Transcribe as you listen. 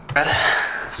Red?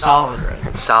 Solid red.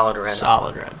 It's solid red.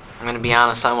 Solid red. I'm gonna be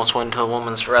honest, I almost went to a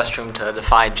woman's restroom to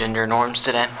defy gender norms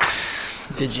today.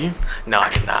 Did you? No, I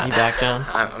did not. You back down?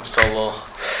 I'm still a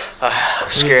little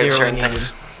scared of certain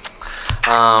things.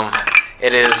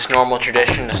 It is normal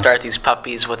tradition to start these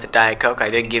puppies with a Diet Coke. I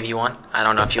did give you one. I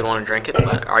don't know if you want to drink it,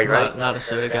 but are you ready? Not a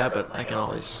soda guy, but I can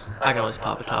always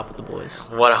pop a top with the boys.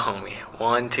 What a homie.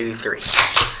 1, 2, 3.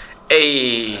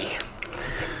 Hey!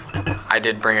 I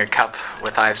did bring a cup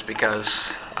with ice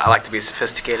because I like to be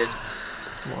sophisticated.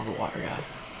 More of a water guy.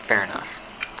 Fair enough.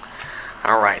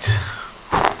 All right.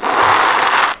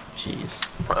 Jeez.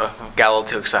 Got a little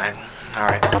too excited. All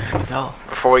right. I can tell.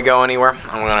 Before we go anywhere,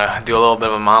 I'm going to do a little bit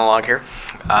of a monologue here.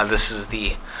 This is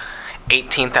the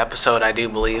 18th episode, I do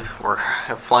believe. We're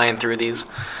flying through these.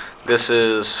 This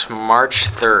is March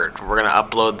 3rd. We're going to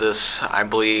upload this, I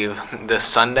believe, this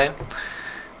Sunday.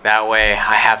 That way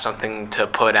I have something to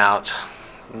put out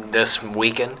this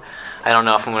weekend. I don't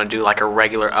know if I'm going to do like a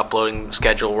regular uploading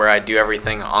schedule where I do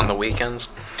everything on the weekends.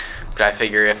 But I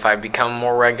figure if I become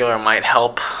more regular, it might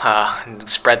help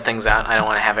spread things out. I don't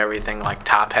want to have everything like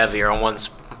top heavy or in one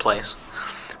place.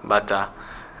 But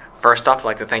first off, I'd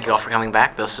like to thank you all for coming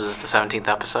back. This is the 17th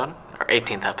episode, or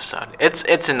 18th episode.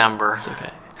 It's a number. It's okay.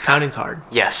 Counting's hard.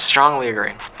 Yes, strongly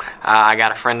agree. I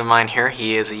got a friend of mine here.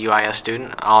 He is a UIS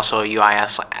student, also a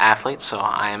UIS athlete, so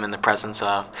I am in the presence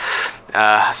of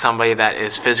somebody that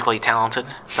is physically talented,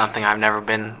 something I've never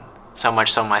been so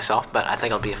much so myself, but I think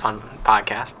it'll be a fun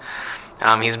podcast.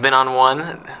 He's been on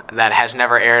one that has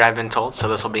never aired, I've been told, so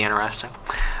this will be interesting.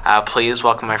 Please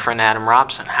welcome my friend Adam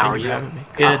Robson. How are you? Thank you for having me.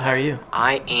 Good, how are you?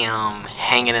 I am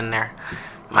hanging in there.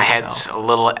 My head's a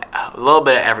little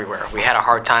bit everywhere. We had a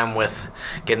hard time with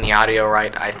getting the audio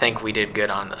right. I think we did good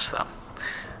on this, though.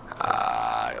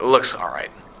 It looks all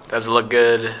right. Does it look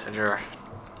good?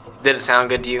 Did it sound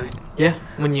good to you? Yeah,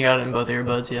 when you got it in both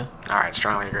earbuds, yeah. All right,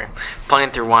 strongly agree.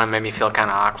 Playing through one made me feel kind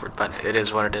of awkward, but it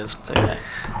is what it is. It's okay.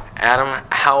 Adam,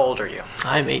 how old are you?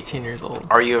 I'm 18 years old.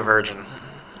 Are you a virgin?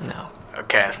 No.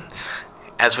 Okay.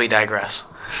 As we digress.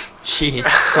 Jeez,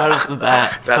 right off the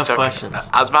bat. That's Tough okay. questions.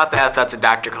 I was about to ask that to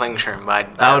Dr. Klingshirn,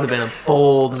 but That would have been a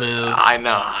bold move. I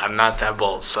know, I'm not that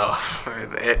bold, so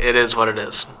it is what it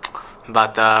is.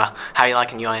 But how you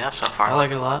liking UIS so far? I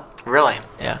like it a lot. Really?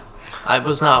 Yeah. I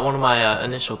was not one of my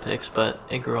initial picks, but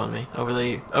it grew on me over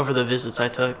the visits I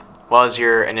took. What was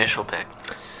your initial pick?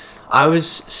 I was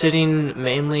sitting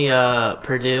mainly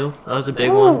Purdue. That was a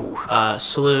big one.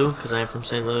 SLU, because I am from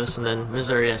St. Louis, and then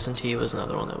Missouri S&T was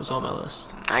another one that was on my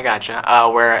list. I gotcha.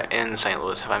 Where in St.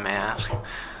 Louis, if I may ask?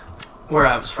 Where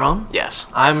I was from? Yes.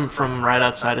 I'm from right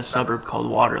outside a suburb called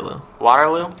Waterloo.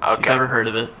 Waterloo? If Okay. you've ever heard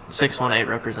of it. 618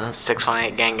 represents.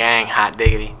 618 gang gang, hot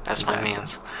diggity. That's my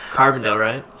man's. Carbondale,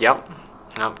 right? Yep,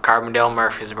 Carbondale,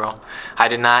 Murfreesboro. I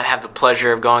did not have the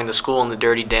pleasure of going to school in the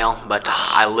Dirty Dale, but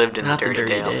I lived in the Dirty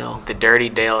Dale. The Dirty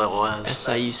Dale it was.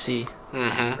 SIUC.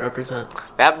 Mm-hmm. Represent.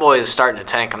 That boy is starting to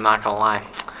tank, I'm not going to lie.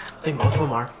 I think both of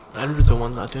them are. Edwards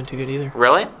one's not doing too good either.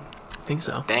 Really? I think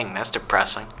so. Dang, that's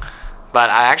depressing. But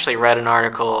I actually read an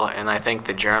article in, I think,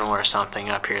 the Journal or something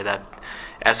up here that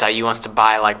SIU wants to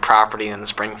buy, like, property in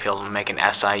Springfield and make an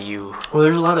SIU. Well,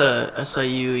 there's a lot of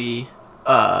SIU-y,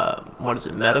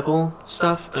 medical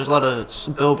stuff. There's a lot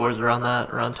of billboards around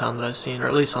town that I've seen, or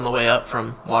at least on the way up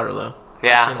from Waterloo.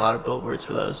 Yeah. I've seen a lot of billboards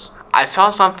for those. I saw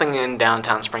something in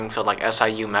downtown Springfield, like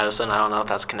SIU Medicine. I don't know if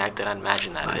that's connected. I'd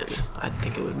imagine that it is. I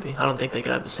think it would be. I don't think they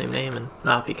could have the same name and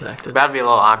not be connected. That'd be a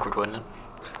little awkward, wouldn't it?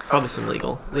 Probably some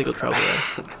legal trouble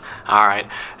there. All right.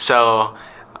 So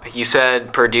you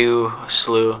said Purdue,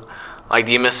 SLU. Like,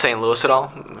 do you miss St. Louis at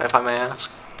all, if I may ask?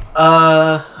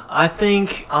 I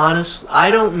think, honestly,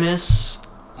 I don't miss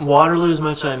Waterloo as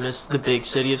much as I miss the big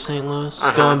city of St. Louis.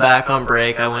 Uh-huh. Going back on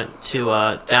break, I went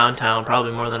to downtown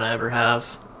probably more than I ever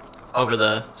have over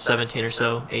the 18 or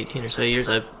so years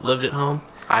I've lived at home.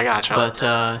 I gotcha. But,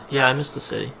 yeah, I miss the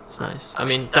city. It's nice. I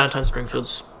mean, downtown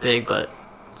Springfield's big, but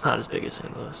it's not as big as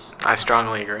St. Louis. I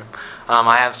strongly agree.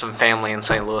 I have some family in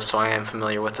St. Louis, so I am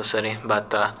familiar with the city.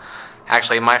 But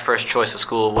actually, my first choice of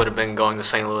school would have been going to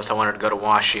St. Louis. I wanted to go to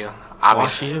WashU.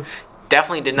 WashU?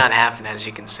 Definitely did not happen, as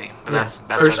you can see. But Yeah.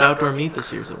 that's First outdoor meet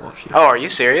this year's at WashU. Oh, are you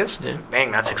serious? Yeah.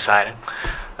 Dang, that's exciting.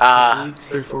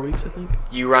 3-4 weeks, I think.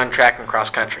 You run track and cross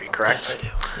country, correct? Yes,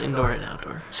 I do. Indoor and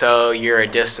outdoor. So you're a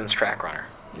distance track runner.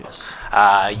 Yes.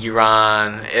 You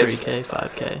run 3K,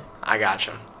 5K. I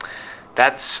gotcha.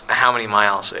 That's how many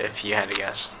miles, if you had to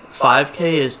guess?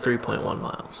 5K is 3.1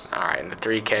 miles. All right, and the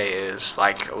 3K is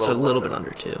like So a little bit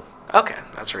under 2. Okay,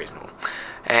 that's reasonable.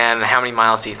 And how many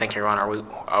miles do you think you run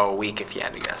a week, if you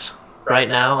had to guess? right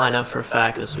now, I know for a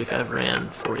fact this week I've ran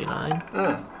 49.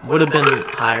 Would have been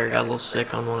higher. Got a little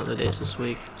sick on one of the days this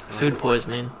week. Food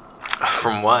poisoning.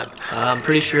 From what? I'm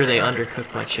pretty sure they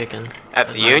undercooked my chicken. At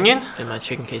the Union? In my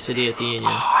chicken quesadilla at the Union. Oh,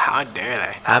 how dare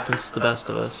they? Happens to the best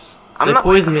of us. They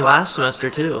poisoned me last semester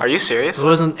too. Are you serious? It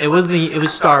was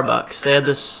Starbucks. They had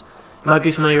this. You might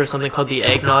be familiar with something called the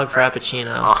eggnog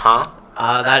frappuccino.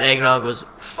 That eggnog was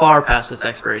far past its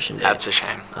expiration date. That's a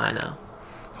shame. I know.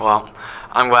 Well,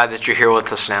 I'm glad that you're here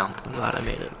with us now. I'm glad I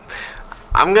made it.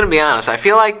 I'm gonna be honest. I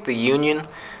feel like the Union,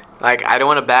 like I don't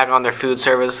want to bag on their food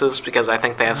services because I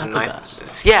think they have some nice.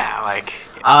 Best. Yeah, like.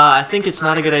 I think it's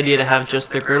not a good idea to have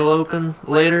just the griddle open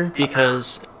later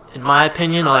because, in my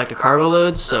opinion, I like to carbo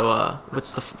load. So,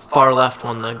 what's the far left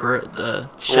one? The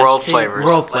World Flavors.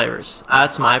 World Flavors.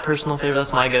 That's my personal favorite.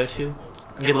 That's my go-to.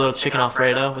 Get a little chicken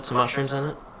Alfredo with some mushrooms in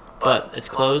it, but it's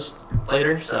closed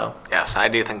later. So. Yes, I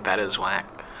do think that is whack.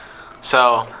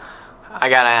 So, I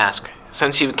gotta ask.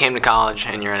 Since you came to college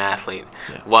and you're an athlete,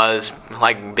 was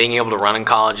like being able to run in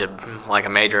college like a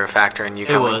major factor in you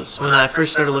coming? It was. When I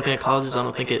first started looking at colleges, I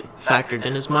don't think it factored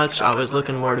in as much. I was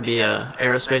looking more to be a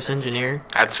aerospace engineer.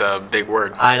 That's a big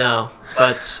word. I know,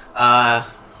 but I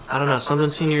don't know. Something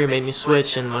senior year made me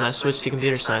switch, and when I switched to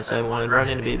computer science, I wanted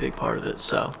running to be a big part of it.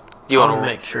 So I wanted to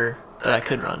make sure that I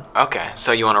could run. Okay,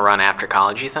 so you want to run after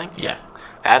college? You think? Yeah.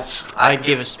 I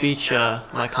gave a speech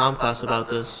my comm class about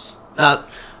this.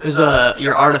 It was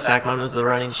your artifact. Mine was the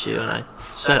running shoe, and I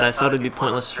said I thought it'd be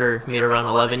pointless for me to run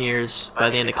 11 years by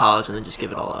the end of college and then just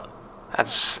give it all up.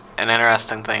 That's an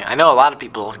interesting thing. I know a lot of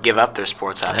people give up their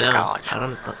sports after college. I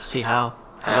don't see how.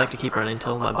 I'd like to keep running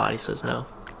until my body says no.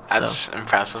 That's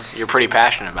impressive. You're pretty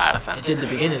passionate about it then. I did the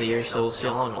beginning of the year, so we'll see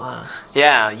how long it lasts.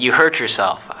 Yeah, you hurt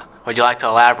yourself. Would you like to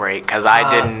elaborate? Because I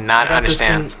did not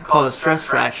understand. This thing called a stress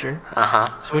fracture.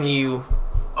 It's when you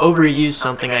overuse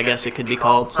something, I guess it could be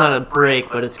called. It's not a break,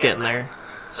 but it's getting there.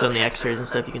 So in the X-rays and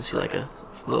stuff, you can see like a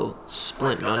little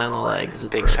splint going down the leg.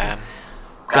 Big sad.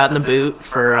 Got in the boot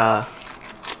for a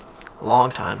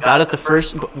long time. Got it the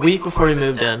first week before we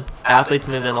moved in. Athletes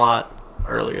move in a lot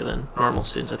earlier than normal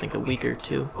students, I think a week or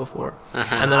two before.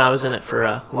 And then I was in it for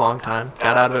a long time.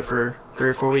 Got out of it for 3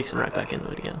 or 4 weeks and right back into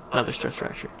it again. Another stress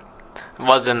fracture.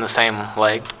 Was in the same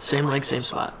leg? Same leg, same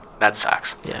spot. That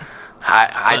sucks. Yeah.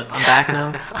 I'm back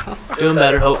now. Doing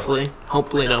better, hopefully.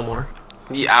 Hopefully no more.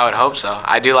 Yeah, I would hope so.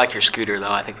 I do like your scooter,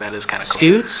 though. I think that is kind of cool.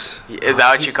 Scoots? Is that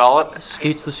what you call it?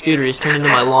 Scoots the scooter. He's turned into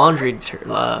my laundry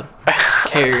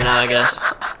carrier now, I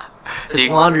guess. It's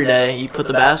laundry day. You put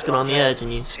the basket on the edge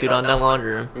and you scoot on down the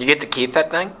laundry room. You get to keep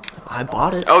that thing? I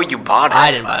bought it. Oh, you bought it?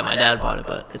 I didn't buy it. My dad bought it,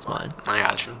 but it's mine. I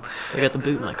got you. I got the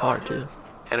boot in my car, too.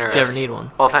 Interesting. If you ever need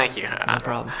one. Well, thank you. No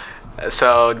problem.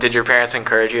 So, did your parents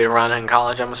encourage you to run in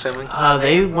college, I'm assuming?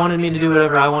 They wanted me to do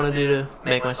whatever I wanted to do to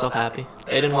make myself happy.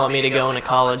 They didn't want me to go into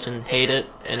college and hate it,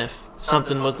 and if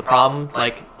something was the problem,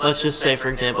 like, let's just say, for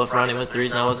example, if running was the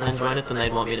reason I wasn't enjoying it, then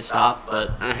they'd want me to stop,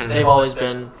 but they've always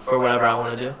been for whatever I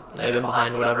want to do. They've been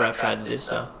behind whatever I've tried to do,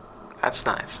 so. That's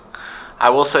nice. I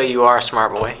will say you are a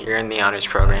smart boy. You're in the honors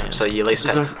program, so you at least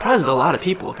have... surprised a lot of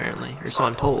people, apparently, or so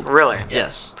I'm told. Really?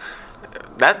 Yes.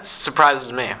 That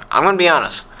surprises me. I'm going to be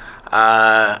honest.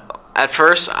 At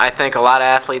first, I think a lot of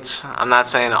athletes, I'm not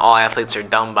saying all athletes are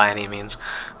dumb by any means,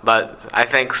 but I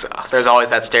think there's always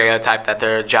that stereotype that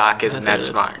their jock isn't that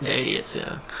smart. They're idiots,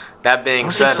 yeah. That being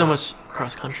said... I don't think so much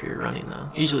cross-country or running,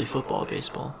 though. Usually football,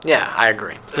 baseball. Yeah, I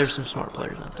agree. But there's some smart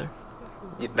players out there.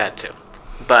 That too.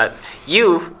 But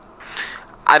you...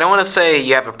 I don't want to say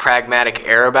you have a pragmatic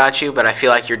air about you, but I feel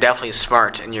like you're definitely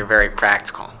smart and you're very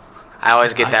practical. I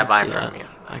always get that vibe from you.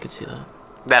 I could see that.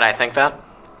 That I think that?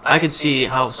 I could see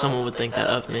how someone would think that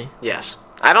of me. Yes.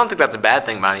 I don't think that's a bad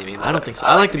thing by any means. I don't think so.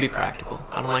 I like to be practical.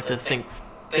 I don't like to think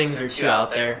things are too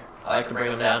out there. I like to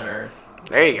bring them down to earth.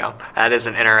 There you go. That is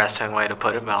an interesting way to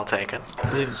put it, but I'll take it. I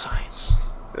believe in science.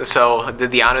 So,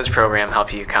 did the honors program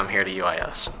help you come here to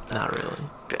UIS? Not really.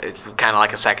 It's kind of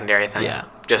like a secondary thing? Yeah.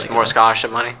 Just like more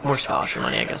scholarship money? More scholarship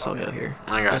money. I guess I'll go here.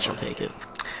 I guess I'll take it.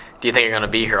 Do you think you're going to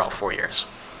be here all 4 years?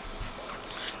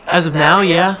 As of now,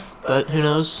 yeah. But who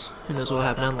knows? Who knows what will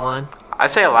happen down the line?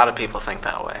 I'd say a lot of people think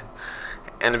that way.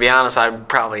 And to be honest, I'd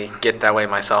probably get that way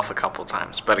myself a couple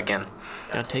times. But again...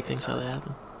 Gotta take things how they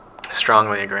happen.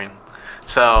 Strongly agree.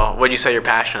 So, what'd you say you're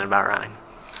passionate about running?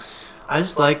 I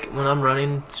just like, when I'm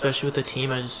running, especially with the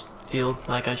team, I just feel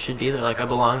like I should be there. Like I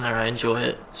belong there. I enjoy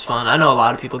it. It's fun. I know a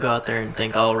lot of people go out there and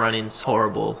think, oh, running's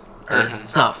horrible. Or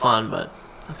it's not fun, but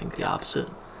I think the opposite.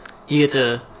 You get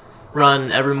to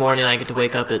run every morning. I get to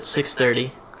wake up at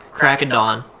 6:30, crack of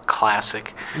dawn.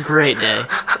 Classic. Great day.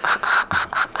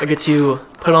 I get to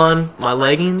put on my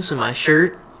leggings and my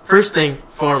shirt first thing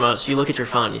foremost, you look at your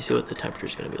phone, you see what the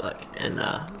temperature's going to be like. And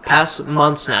past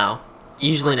months now,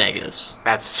 usually negatives.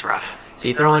 That's rough. So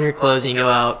you throw on your clothes and you go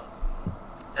out,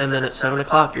 and then at 7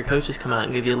 o'clock, your coaches come out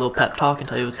and give you a little pep talk and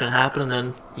tell you what's going to happen, and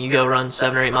then you go run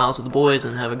 7 or 8 miles with the boys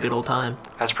and have a good old time.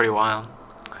 That's pretty wild.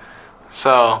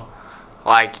 So,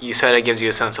 like you said, it gives you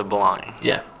a sense of belonging.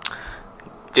 Yeah.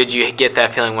 Did you get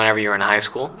that feeling whenever you were in high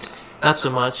school? Not so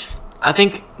much. I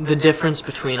think the difference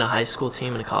between a high school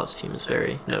team and a college team is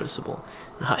very noticeable.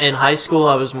 In high school,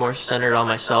 I was more centered on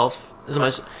myself.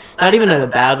 Not even in a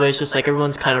bad way. It's just like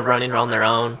everyone's kind of running on their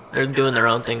own. They're doing their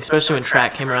own thing, especially when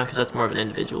track came around because that's more of an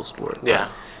individual sport.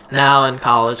 Yeah. But now in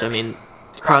college, I mean,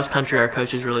 cross country, our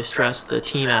coaches really stress the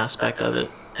team aspect of it.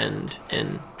 And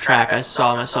in track, I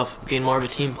saw myself being more of a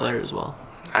team player as well.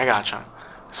 I gotcha.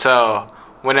 So,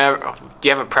 do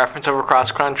you have a preference over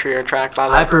cross country or track, by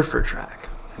the way? I prefer track.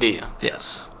 Do you?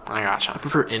 Yes. I gotcha. I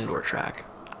prefer indoor track.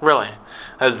 Really?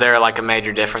 Is there like a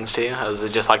major difference to you? Is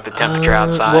it just like the temperature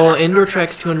outside? Well, indoor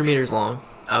track's 200 meters long.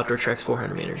 Outdoor track's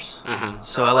 400 meters. Mm-hmm.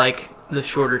 So I like the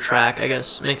shorter track. I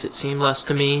guess makes it seem less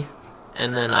to me.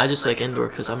 And then I just like indoor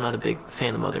because I'm not a big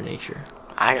fan of Mother Nature.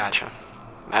 I gotcha.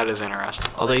 That is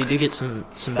interesting. Although you do get some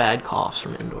bad coughs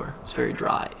from indoor. It's very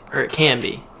dry. Or it can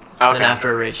be. Okay. And then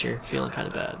after a race, you're feeling kind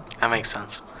of bad. That makes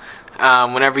sense.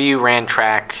 Whenever you ran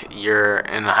track, you're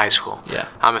in high school. Yeah.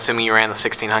 I'm assuming you ran the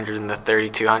 1600 and the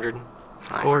 3200? Of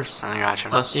course. I gotcha.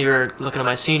 Unless you were looking at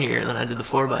my senior year, then I did the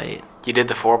 4x8. You did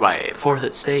the 4x8. Fourth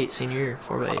at state, senior year,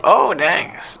 4x8. Oh,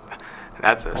 dang.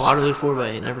 That's Waterloo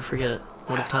 4x8, never forget.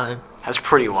 What a time. That's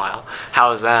pretty wild.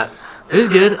 How was that? It was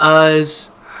good.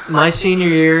 My senior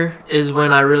year is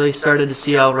when I really started to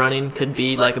see how running could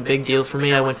be like a big deal for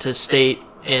me. I went to state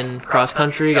in cross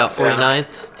country, got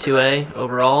 49th, 2A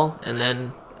overall, and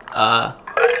then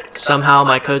somehow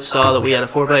my coach saw that we had a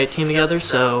 4x8 team together,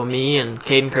 so me and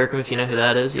Caden Kirkham, if you know who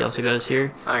that is, he also goes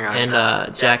here, I got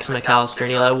and Jackson McAllister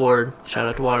and Eli Ward, shout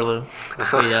out to Waterloo, we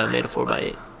made a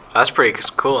 4x8. That's pretty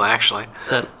cool, actually.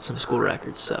 Set some school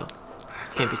records, so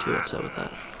can't be too upset with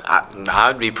that. I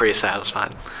would be pretty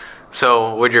satisfied.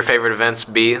 So, would your favorite events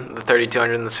be the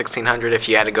 3200 and the 1600 if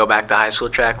you had to go back to high school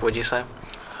track, would you say?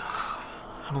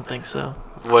 I don't think so.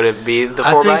 Would it be the 4x8?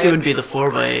 I think it would be the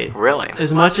 4x8. Really?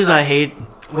 As much as I hate,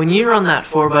 when you run that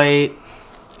 4x8,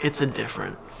 it's a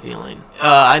different feeling.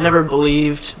 I never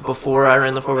believed before I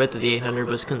ran the 4x8 that the 800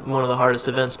 was one of the hardest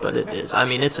events, but it is. I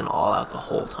mean, it's an all-out the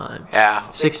whole time. Yeah.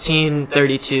 16,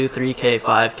 32, 3K,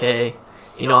 5K.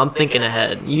 You know, I'm thinking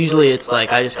ahead. Usually it's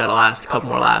like I just got to last a couple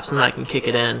more laps and then I can kick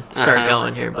it in, start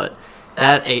going here. But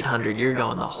that 800, you're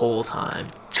going the whole time.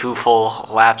 2 full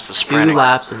laps of sprinting. 2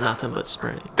 laps and nothing but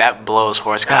sprinting. That blows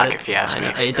horsecock if you ask me.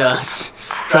 It does.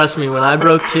 Trust me, when I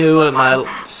broke 2 at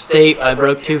my state, I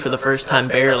broke 2 for the first time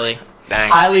barely. Dang.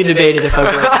 Highly debated if I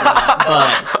broke 2 or not,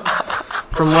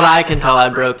 but from what I can tell, I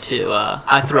broke 2.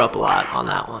 I threw up a lot on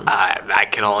that one. I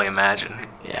can only imagine.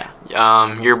 Yeah.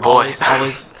 Your boy.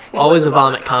 Always a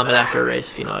vomit comment after a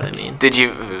race, if you know what I mean. Did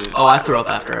you? Oh, I throw up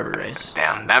after every race.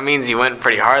 Damn, that means you went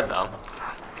pretty hard, though.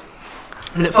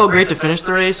 And it felt great to finish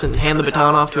the race and hand the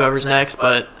baton off to whoever's next,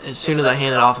 but as soon as I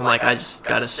hand it off, I'm like, I just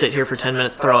got to sit here for 10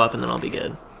 minutes, throw up, and then I'll be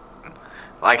good.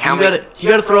 Like how many? If you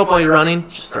got to throw up while you're running,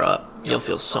 just throw up. You'll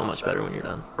feel so much better when you're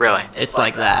done. Really? It's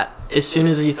like that. As soon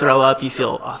as you throw up, you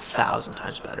feel 1,000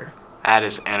 times better. That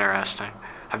is interesting.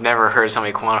 I've never heard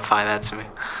somebody quantify that to me.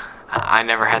 I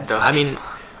never had the... I mean,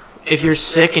 if you're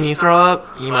sick and you throw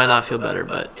up, you might not feel better,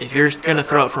 but if you're going to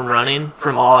throw up from running,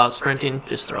 from all-out sprinting,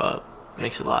 just throw up.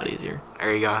 Makes it a lot easier.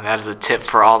 There you go. That is a tip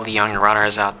for all the young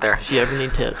runners out there. If you ever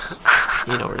need tips,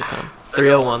 you know where to come.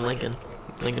 301 Lincoln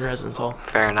Residence Hall.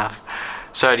 Fair enough.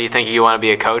 So do you think you want to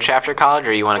be a coach after college,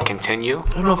 or you want to continue?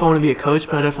 I don't know if I want to be a coach,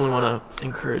 but I definitely want to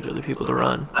encourage other people to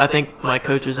run. I think my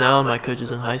coaches now and my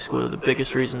coaches in high school are the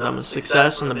biggest reasons I'm a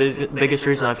success, and the biggest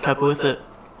reason I've kept with it.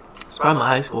 It's probably my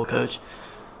high school coach.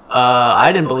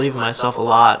 I didn't believe in myself a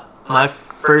lot. My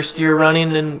first year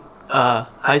running in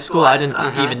high school, I didn't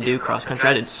even do cross country.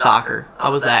 I did soccer. I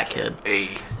was that kid. Hey.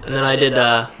 And then I did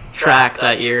track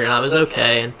that year, and I was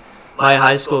okay. And my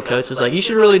high school coach was like, you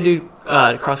should really do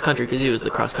cross country, because he was the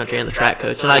cross country and the track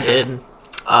coach. And I did.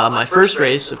 My first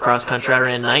race of cross country, I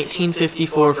ran 19:54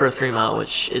 for a 3-mile,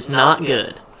 which is not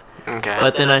good. Okay.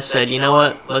 But then I said, you know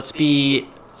what? Let's be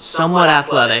somewhat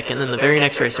athletic. And then the very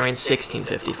next race, I ran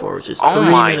 16:54, which is 3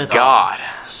 minutes. Oh my God.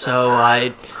 Off. So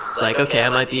I was like, okay, I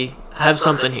might have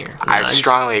something here. And I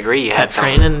strongly agree. You had kept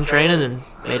training and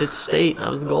made it to state. That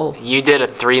was the goal. You did a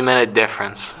 3-minute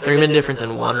difference. 3-minute difference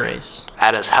in one race.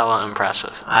 That is hella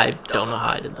impressive. I don't know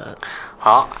how I did that.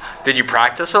 Well, did you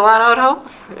practice a lot, I would hope?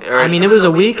 I mean, it was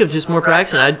a week of just more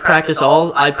practice, and I'd practiced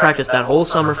that whole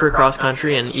summer for cross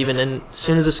country, and even as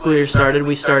soon as the school year started,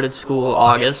 we started school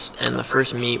August, and the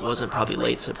first meet wasn't probably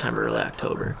late September, early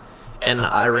October. And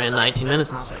I ran 19 minutes,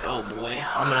 and I was like, oh boy,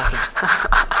 I'm going to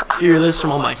have to hear this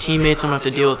from all my teammates. I'm going to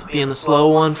have to deal with being the slow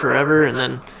one forever. And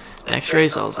then next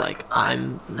race, I was like,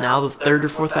 I'm now the third or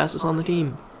fourth fastest on the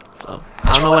team. So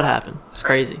I don't know what happened. It's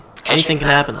crazy. Anything can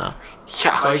happen, though.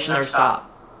 Yeah. So you should never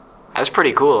stop. That's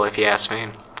pretty cool, if you ask me.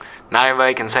 Not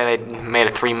everybody can say they made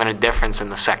a 3-minute difference in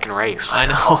the second race. I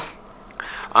know.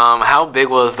 How big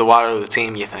was the Waterloo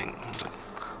team, you think?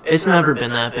 It's never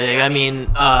been that big. I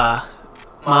mean,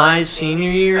 my senior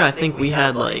year, I think we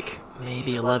had, like,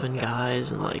 maybe 11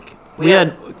 guys, and, like,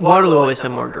 Waterloo always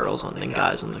had more girls than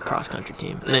guys on the cross-country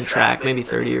team. And then track, maybe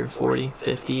 30 or 40,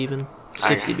 50 even.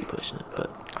 60 be pushing it,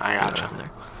 but I gotcha. around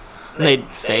there. And they'd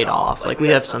fade off. Like, we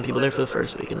have some people there for the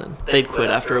first week, and then they'd quit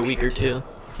after a week or two.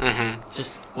 Mm-hmm.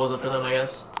 Just wasn't for them, I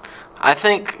guess. I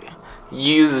think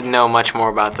you know much more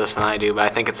about this than I do, but I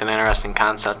think it's an interesting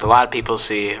concept. A lot of people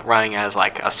see running as,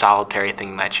 like, a solitary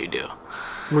thing that you do.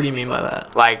 What do you mean by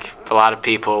that? Like, a lot of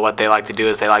people, what they like to do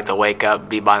is they like to wake up,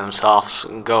 be by themselves,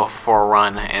 go for a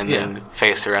run, and then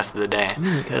face the rest of the day. I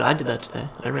mean, you could. I did that today.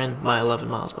 I ran my 11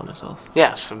 miles by myself.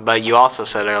 Yes, but you also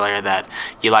said earlier that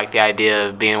you like the idea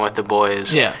of being with the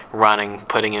boys, running,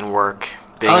 putting in work,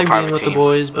 being a part of a team. I like being with the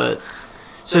boys, but...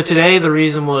 So today, the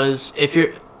reason was,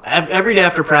 every day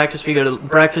after practice, we go to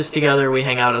breakfast together, we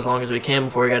hang out as long as we can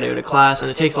before we got to go to class, and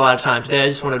it takes a lot of time. Today, I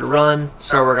just wanted to run,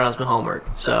 start working on some homework.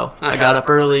 So I got up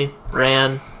early,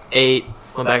 ran, ate,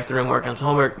 went back to the room, worked on some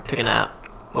homework, took a nap,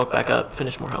 woke back up,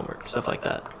 finished more homework, stuff like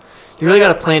that. You really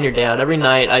got to plan your day out. Every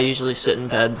night, I usually sit in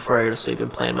bed before I go to sleep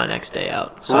and plan my next day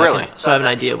out. So really? So I have an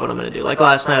idea of what I'm going to do. Like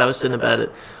last night, I was sitting in bed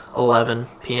at 11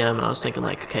 p.m., and I was thinking,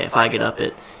 like, okay, if I get up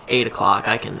at 8 o'clock,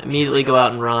 I can immediately go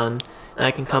out and run, and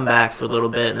I can come back for a little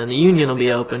bit, and then the union will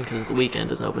be open because the weekend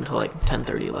doesn't open until like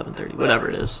 10:30, 11:30, whatever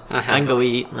it is. I can go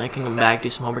eat, and I can come back, do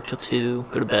some homework till 2,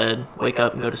 go to bed, wake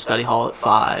up, and go to study hall at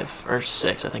 5 or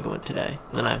 6, I think I went today.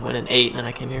 And then I went at 8, and then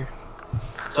I came here.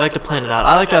 So I like to plan it out.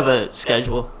 I like to have a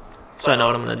schedule so I know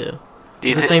what I'm going to do.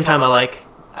 At the same time, I like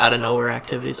out-of-nowhere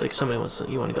activities. Like somebody wants to,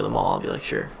 you want to go to the mall, I'll be like,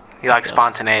 sure. You like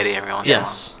spontaneity every once in a while?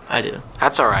 Yes, I do.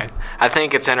 That's all right. I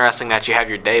think it's interesting that you have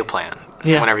your day planned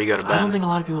whenever you go to bed. I don't think a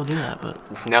lot of people do that, but...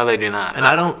 No, they do not. And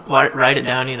I don't write it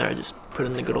down either. I just put it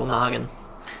in the good old noggin,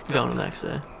 going the next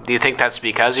day. Do you think that's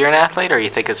because you're an athlete, or you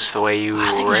think it's the way you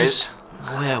were raised?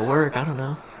 The way I work, I don't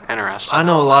know. Interesting. I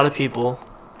know a lot of people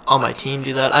on my team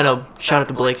do that. I know, shout out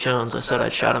to Blake Jones. I said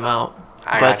I'd shout him out.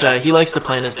 But he likes to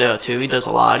plan his day out, too. He does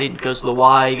a lot. He goes to the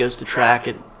Y, he goes to track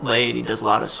at late, he does a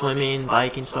lot of swimming,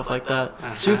 biking, stuff like that.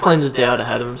 So he plans his day out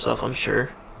ahead of himself, I'm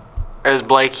sure. Is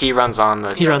Blake, he runs on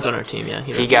the... He runs on our team, yeah.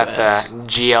 He got the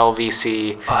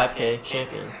GLVC... 5K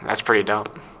champion. That's pretty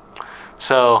dope.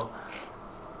 So,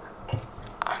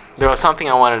 there was something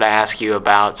I wanted to ask you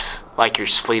about, like your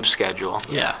sleep schedule.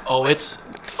 Yeah. Oh, it's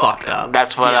fucked up.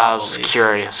 That's what I was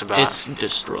curious about. It's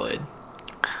destroyed.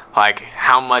 Like,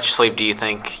 how much sleep do you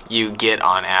think you get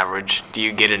on average? Do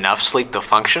you get enough sleep to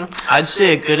function? I'd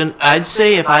say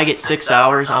if I get 6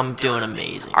 hours, I'm doing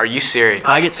amazing. Are you serious? If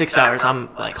I get 6 hours, I'm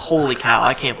like, holy cow,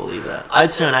 I can't believe that.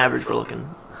 I'd say on average we're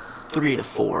looking 3 to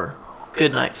 4.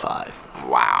 Good night 5.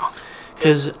 Wow.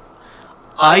 Because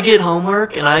I get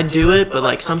homework and I do it, but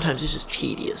like sometimes it's just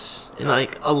tedious and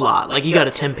like a lot. Like you got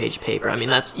a 10-page paper. I mean,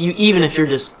 that's you. Even if you're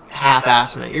just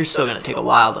half-assing it, you're still gonna take a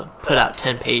while to put out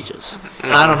 10 pages.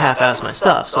 And I don't half-ass my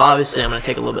stuff, so obviously I'm gonna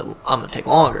take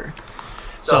longer.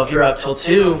 So if you're up till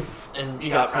 2 and you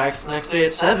got practice the next day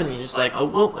at 7, you're just like, oh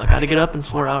well, I gotta get up in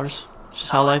 4 hours. It's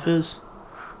just how life is.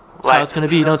 That's how it's gonna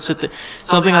be. You don't sit there.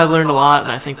 Something I've learned a lot,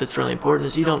 and I think that's really important,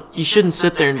 is you shouldn't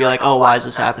sit there and be like, oh, why is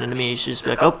this happening to me? You should just be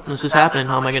like, oh, this is happening.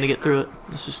 How am I gonna get through it?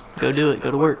 Let's just go do it.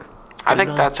 Go to work. I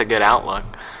think that's a good outlook.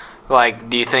 Like,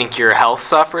 do you think your health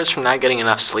suffers from not getting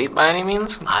enough sleep by any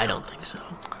means? I don't think so.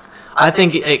 I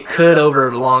think it could over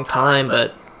a long time,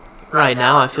 but right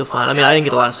now I feel fine. I mean, I didn't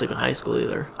get a lot of sleep in high school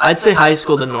either. I'd say high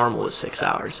school, the normal was 6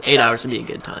 hours. 8 hours would be a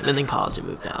good time. And then college it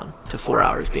moved down to 4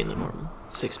 hours being the normal.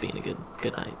 6 being a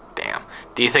good night. Damn.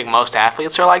 Do you think most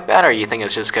athletes are like that, or you think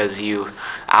it's just because you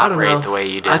operate the way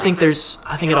you do? I think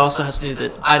it also has to do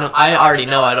that I already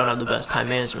know I don't have the best time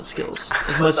management skills.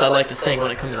 As much as I like to think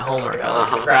when it comes to homework, I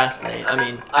like to procrastinate. I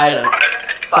mean, I had a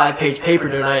 5-page paper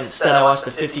tonight, and instead I watched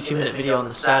a 52-minute video on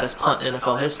the saddest punt in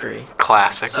NFL history.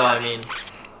 Classic. So, I mean...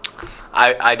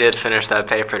 I did finish that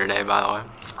paper today, by the way.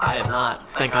 I have not.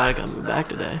 Thank God I got moved back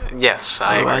today. Yes,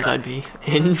 Otherwise, I'd be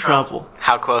in trouble.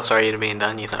 How close are you to being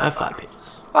done, you think? I have 5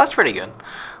 pages. Well, that's pretty good.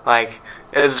 Like,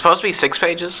 Is it supposed to be 6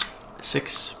 pages?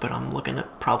 6, but I'm looking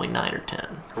at probably 9 or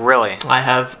 10. Really? I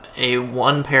have a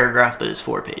 1 paragraph that is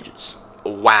 4 pages.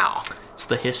 Wow. It's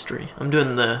the history. I'm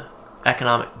doing the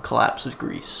economic collapse of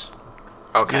Greece.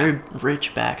 Okay. Very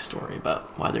rich backstory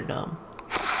about why they're dumb.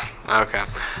 Okay.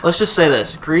 Let's just say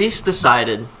this. Greece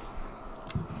decided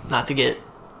not to get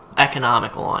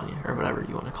economical on you, or whatever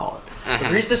you want to call it. Mm-hmm.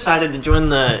 Greece decided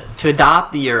to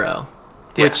adopt the euro,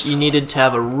 which you needed to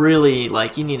have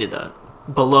you needed a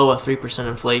below a 3%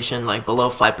 inflation, like below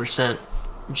 5%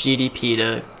 GDP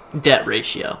to debt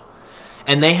ratio.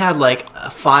 And they had like a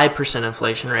 5%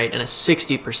 inflation rate and a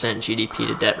 60% GDP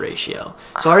to debt ratio.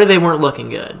 So already they weren't looking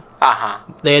good.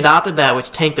 They adopted that,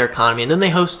 which tanked their economy, and then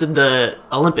they hosted the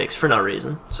Olympics for no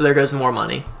reason. So there goes more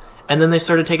money. And then they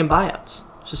started taking buyouts.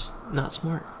 It's just not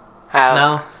smart. So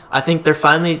now I think they're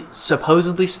finally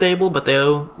supposedly stable, but they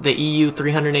owe the EU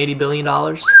 $380 billion.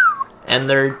 And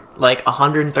they're like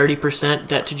 130%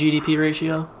 debt to GDP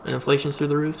ratio, and inflation's through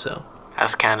the roof, so.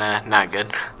 That's kind of not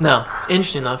good. No, it's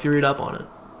interesting though if you read up on it.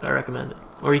 I recommend it.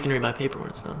 Or you can read my paper when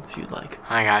it's done, if you'd like.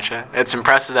 I gotcha. It's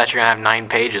impressive that you're going to have 9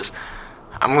 pages.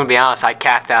 I'm going to be honest, I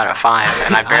capped out at 5,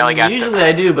 and I barely got usually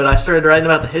I do, but I started writing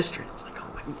about the history, and I was like,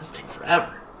 oh my god, this takes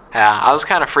forever. Yeah, I was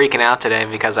kind of freaking out today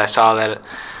because I saw that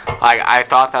I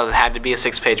thought that it had to be a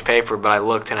 6-page paper, but I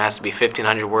looked and it has to be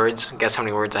 1,500 words. Guess how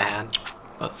many words I had?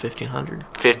 About 1,500?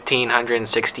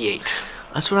 1,568.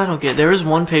 That's what I don't get. There was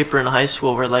one paper in high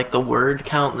school where like the word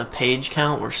count and the page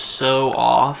count were so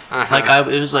off. Like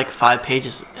it was like 5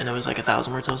 pages and it was like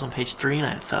 1,000 words. I was on page 3 and I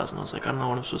had 1,000. I was like, I don't know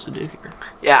what I'm supposed to do here.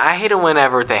 Yeah, I hate it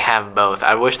whenever they have both.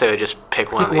 I wish they would just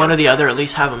pick one. Pick one or the other. At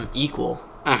least have them equal.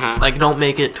 Mm-hmm. Like don't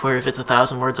make it to where if it's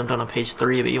 1,000 words, I'm done on page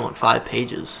 3, but you want 5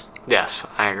 pages. Yes,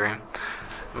 I agree.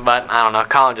 But I don't know.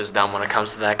 College is dumb when it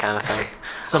comes to that kind of thing.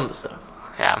 Some of the stuff.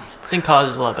 Yeah. I think college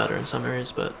is a lot better in some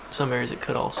areas, but some areas it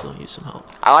could also use some help.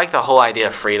 I like the whole idea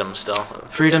of freedom still.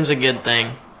 Freedom's a good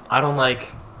thing. I don't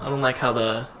like how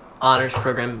the honors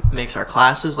program makes our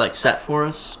classes like set for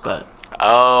us, but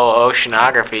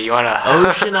oceanography. You wanna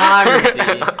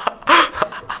oceanography.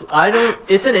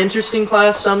 It's an interesting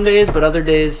class some days, but other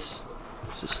days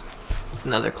it's just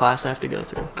another class I have to go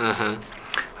through. Mm-hmm.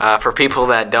 For people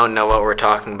that don't know what we're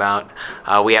talking about,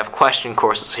 we have question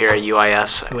courses here at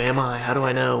UIS. Who am I? How do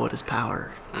I know? What is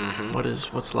power? Mm-hmm.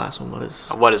 What's the last one? What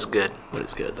is good? What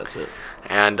is good? That's it.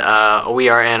 And we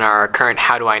are in our current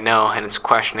How Do I Know, and it's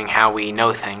questioning how we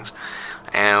know things.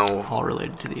 And all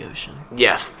related to the ocean.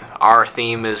 Yes, our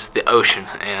theme is the ocean,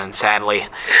 and sadly,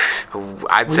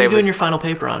 What are you doing your final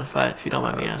paper on, if you don't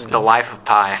mind me asking? The Life of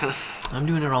Pi. I'm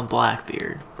doing it on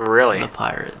Blackbeard. Really? The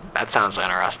pirate. That sounds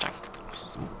interesting.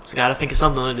 Just gotta think of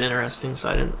something that interesting so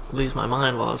I didn't lose my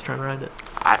mind while I was trying to write it.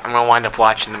 I'm gonna wind up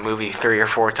watching the movie 3 or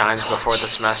 4 times before the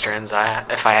semester ends,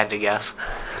 if I had to guess.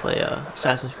 Play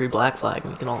Assassin's Creed Black Flag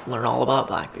and you can learn all about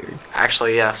Blackbeard.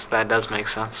 Actually, yes, that does make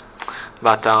sense.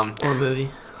 But, or a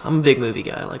movie. I'm a big movie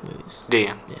guy. I like movies. Do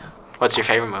you? Yeah. What's your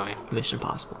favorite movie? Mission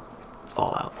Impossible.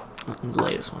 Fallout. The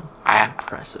latest one.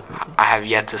 Impressive movie. I have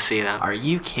yet to see them. Are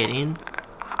you kidding?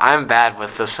 I'm bad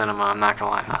with the cinema, I'm not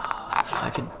gonna lie. I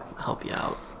could help you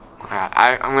out.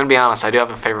 I'm gonna be honest. I do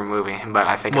have a favorite movie, but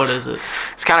I think what is it?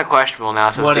 It's kind of questionable now.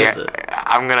 Since what is it?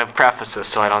 I'm gonna preface this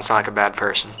so I don't sound like a bad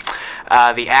person.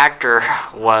 The actor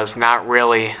was not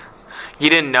really. You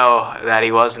didn't know that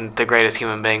he wasn't the greatest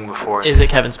human being before. Is it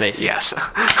Kevin Spacey? Yes.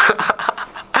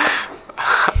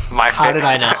 How did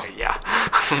I know? Yeah.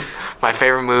 My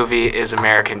favorite movie is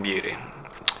American Beauty.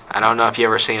 I don't know if you've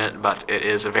ever seen it, but it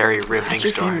is a very riveting story.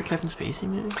 What's your favorite Kevin Spacey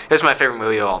movie? It's my favorite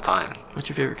movie of all time. What's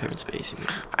your favorite Kevin Spacey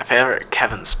movie? My favorite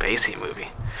Kevin Spacey movie?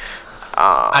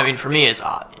 I mean, for me, it's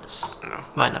obvious. No.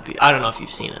 Might not be. I don't know if you've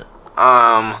seen it.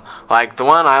 Like the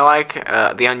one I like,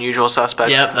 The Unusual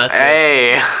Suspects. Yep, that's it.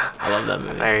 Hey! I love that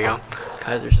movie. There you go.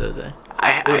 Kaiser Soze.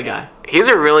 Good guy. He's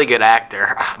a really good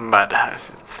actor, but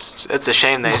it's a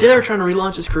shame You see they were trying to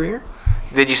relaunch his career?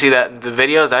 Did you see the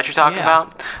videos that you're talking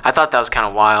about? I thought that was kind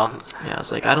of wild. Yeah,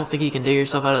 it's like, I don't think you can dig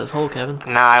yourself out of this hole, Kevin.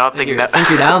 No, I don't think I think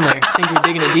you're down there. I think you're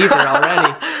digging it deeper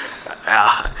already.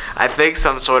 I think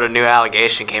some sort of new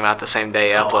allegation came out the same day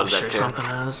he uploaded I'm sure that too. Something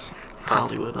has.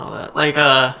 Hollywood and all that. Like,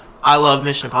 I love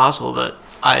Mission Impossible, but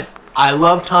I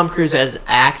love Tom Cruise as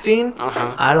acting.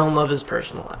 I don't love his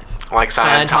personal life. Like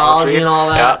Scientology and all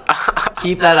that. Yeah.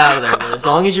 Keep that out of there. But as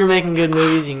long as you're making good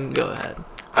movies, you can go ahead.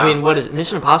 I mean, what is it?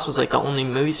 Mission Impossible is like the only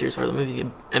movie series where the movies get,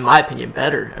 in my opinion,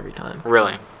 better every time.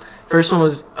 Really? First one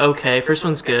was okay. First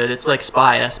one's good. It's like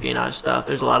spy espionage stuff.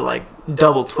 There's a lot of like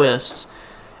double twists.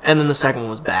 And then the second one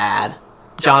was bad.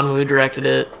 John Woo directed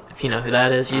it. If you know who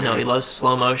that is, you know he loves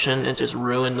slow motion. It just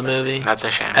ruined the movie. That's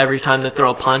a shame. Every time they throw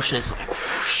a punch and it's like,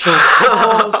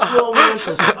 oh, slow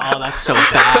motion. It's like, oh, that's so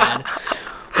bad.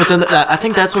 But then I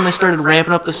think that's when they started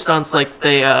ramping up the stunts. Like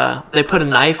they put a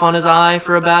knife on his eye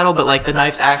for a battle, but like the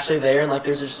knife's actually there, and like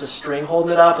there's just a string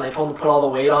holding it up, and they told him to put all the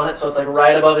weight on it, so it's like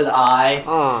right above his eye,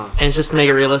 and it's just to make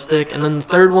it realistic. And then the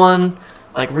third one,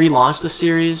 like relaunched the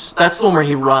series. That's the one where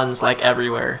he runs like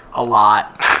everywhere a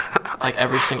lot. Like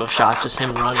every single shot's just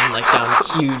him running like down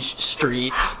huge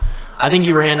streets. I think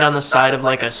he ran down the side of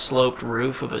like a sloped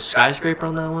roof of a skyscraper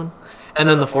on that one. And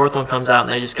then the fourth one comes out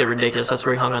and they just get ridiculous. That's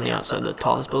where he hung on the outside of the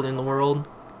tallest building in the world.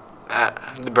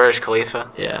 The Burj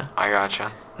Khalifa? Yeah. I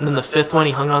gotcha. And then the fifth one,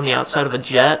 he hung on the outside of a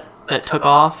jet that took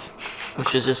off,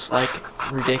 which is just like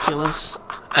ridiculous.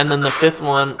 And then the fifth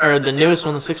one, or the newest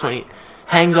one, the sixth one, he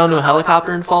hangs onto a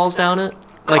helicopter and falls down it.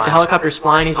 Like the helicopter's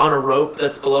flying, he's on a rope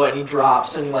that's below it, and he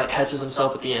drops and he like catches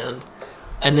himself at the end.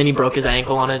 And then he broke his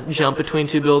ankle on a jump between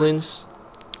two buildings.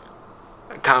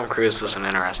 Tom Cruise is an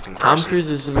interesting person. Tom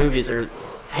Cruise's movies are,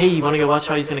 hey, you want to go watch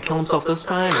how he's going to kill himself this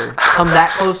time? Or come that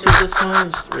close to it this time?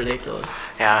 It's ridiculous.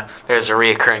 Yeah, there's a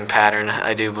reoccurring pattern,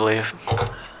 I do believe.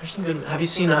 There's some good. Have you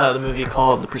seen the movie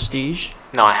called The Prestige?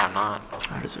 No, I have not.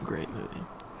 That is a great movie.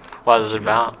 What is it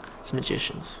about? It's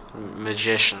magicians.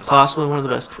 Magicians. Possibly one of the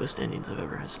best twist endings I've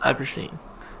ever seen.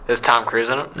 Is Tom Cruise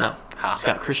in it? No. Oh. It's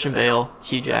got Christian Bale,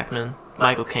 Hugh Jackman,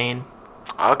 Michael Caine,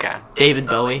 Okay. David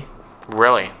Bowie.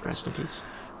 Really? Rest in peace.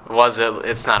 Was it?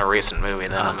 It's not a recent movie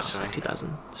then, I'm assuming. It's like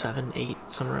 2007, 8,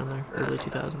 somewhere in there, early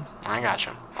 2000s. I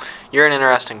gotcha. You're an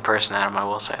interesting person, Adam, I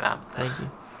will say that. Thank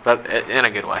you. But in a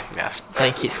good way, yes.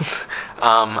 Thank you.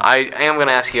 I am going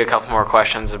to ask you a couple more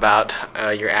questions about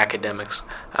your academics.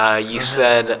 You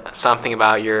said something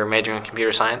about your majoring in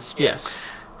computer science? Yes.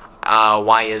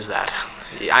 Why is that?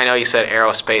 I know you said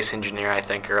aerospace engineer, I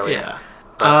think, earlier. Yeah.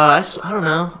 I don't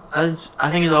know.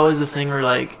 I think it's always the thing where,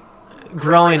 like,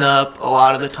 growing up, a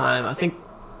lot of the time, I think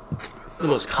the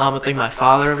most common thing my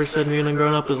father ever said to me when I was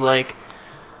growing up was, like,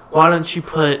 why don't you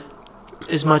put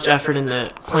as much effort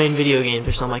into playing video games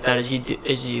or something like that as you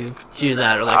do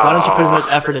that, or like why don't you put as much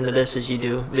effort into this as you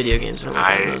do video games or something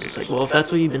like that. And I was just like, well, if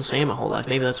that's what you've been saying my whole life,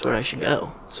 maybe that's where I should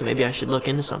go. So maybe I should look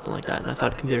into something like that. And I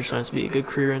thought computer science would be a good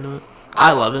career into it.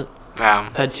 I love it.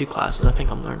 I've had 2 classes. I think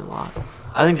I'm learning a lot.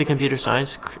 I think the computer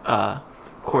science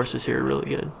courses here are really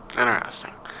good.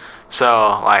 Interesting.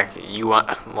 So, like, you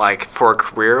want, like, for a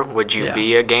career, would you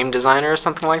be a game designer or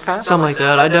something like that? Something like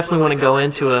that. I definitely want to go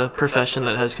into a profession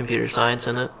that has computer science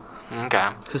in it.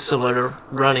 Okay. Because similar to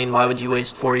running, why would you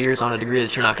waste 4 years on a degree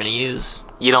that you're not going to use?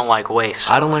 You don't like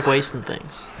waste. I don't like wasting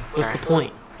things. What's the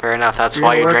point? Fair enough. That's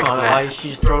why you're drinking that. Why should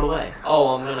you just throw it away?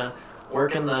 Oh, I'm going to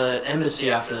work in the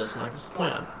embassy after this. I'm like, what's the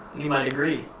point? I need my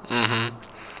degree. Mm-hmm.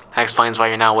 That explains why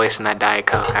you're not wasting that Diet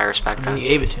Coke. I respect that. You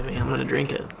gave it to me. I'm going to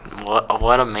drink it.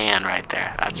 What a man right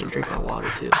there. That's I'm going to drink my water,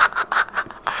 too.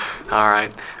 All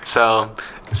right. So,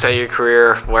 say your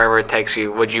career, wherever it takes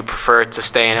you, would you prefer to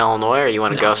stay in Illinois or you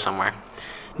want to go somewhere?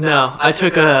 No. I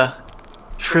took a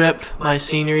trip my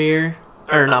senior year.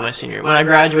 Or not my senior year. When I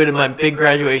graduated, my big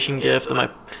graduation gift that my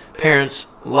parents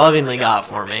lovingly got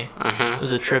for me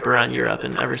was a trip around Europe.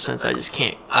 And ever since, I just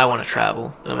can't. I want to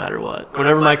travel no matter what.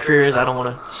 Whatever my career is, I don't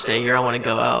want to stay here. I want to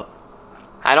go out.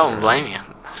 I don't blame you.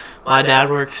 My dad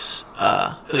works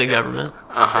for the government.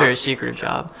 Very secretive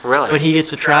job. Really? But he gets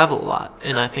to travel a lot,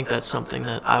 and I think that's something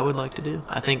that I would like to do.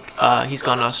 I think he's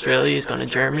gone to Australia, he's gone to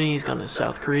Germany, he's gone to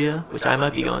South Korea, which I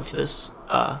might be going to this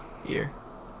year.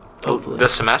 Hopefully.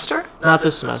 This semester? Not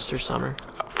this semester, summer.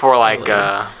 For like...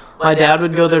 My dad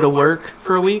would go there to work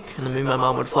for a week, and then maybe my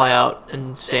mom would fly out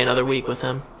and stay another week with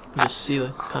him, and just see the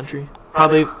country.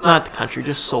 Probably not the country,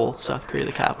 just Seoul, South Korea,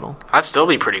 the capital. That'd still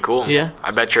be pretty cool. Yeah. I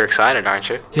bet you're excited, aren't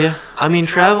you? Yeah. I mean,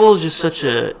 travel is just such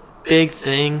a big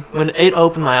thing. When it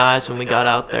opened my eyes when we got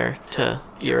out there to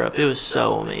Europe, it was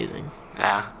so amazing.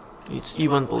 Yeah. You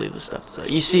wouldn't believe the stuff that's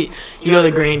out. You go to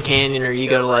the Grand Canyon, or you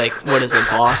go to, like, what is it,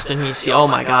 Boston, and you see, oh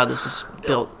my God, this is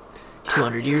built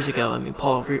 200 years ago. I mean,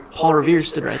 Paul Revere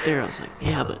stood right there. I was like,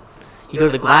 yeah, but you go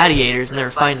to the gladiators, and they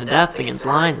were fighting to death against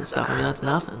lions and stuff. I mean, that's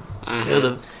nothing. You go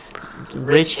to the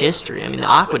rich history. I mean, the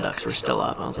aqueducts were still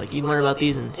up. I was like, you learn about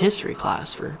these in history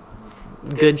class for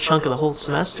a good chunk of the whole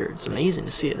semester. It's amazing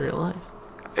to see it in real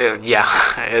life. Yeah,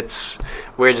 it's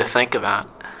weird to think about.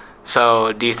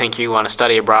 So, do you think you want to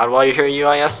study abroad while you're here at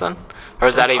UIS then? Or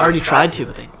is that even... I already tried to,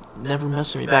 but they never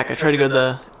messed with me back. I tried to go to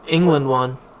the England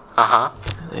one.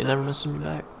 They never messed with me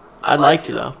back. I'd like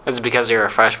to, though. Is it because you're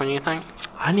a freshman, you think?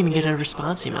 I didn't even get a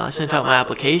response email. I sent out my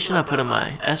application, I put in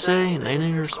my essay, and they didn't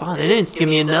even respond. They didn't give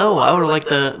me a no. I would have liked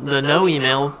the no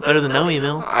email better than no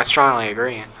email. I strongly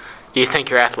agree. Do you think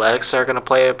your athletics are going to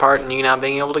play a part in you not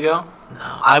being able to go?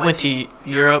 No. I went to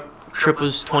Europe. Trip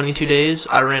was 22 days.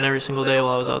 I ran every single day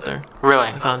while I was out there. Really?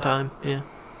 I found time, yeah.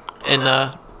 In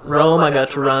Rome, I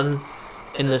got to run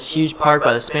in this huge park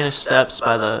by the Spanish Steps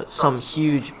by some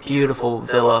huge, beautiful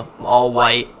villa, all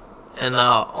white. And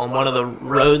on one of the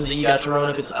roads that you got to run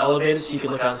up, it's elevated, so you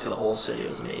could look out and see the whole city. It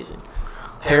was amazing.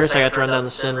 Paris, I got to run down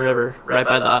the Seine River, right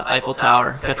by the Eiffel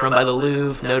Tower. Got to run by the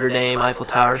Louvre, Notre Dame, Eiffel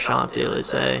Tower,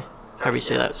 Champs-Élysées. However you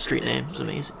say that street name. It was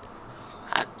amazing.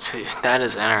 That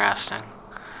is interesting.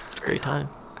 Great time.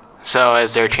 So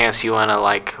is there a chance you want to,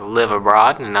 like, live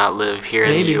abroad and not live here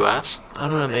in the U.S.? I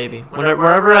don't know, maybe.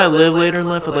 Wherever I live later in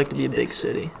life, I'd like to be a big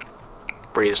city.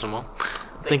 Reasonable.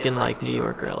 Thinking, like, New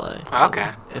York or L.A.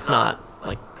 Okay. If not,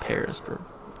 like, Paris,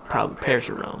 probably Paris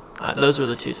or Rome. Those were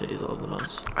the two cities I love the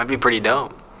most. That'd be pretty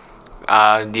dope.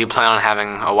 Do you plan on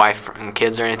having a wife and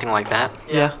kids or anything like that?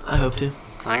 Yeah, I hope to.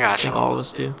 I I gotcha. think all of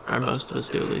us do, or most of us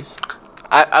do at least.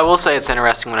 I will say it's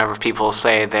interesting whenever people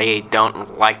say they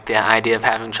don't like the idea of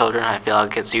having children. I feel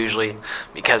like it's usually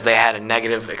because they had a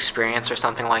negative experience or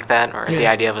something like that, or the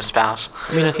idea of a spouse.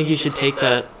 I mean, I think you should take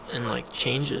that and, like,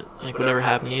 change it. Like, whatever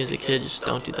happened to you as a kid, just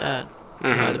don't do that.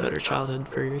 Provide a better childhood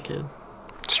for your kid.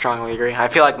 Strongly agree. I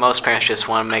feel like most parents just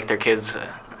want to make their kids,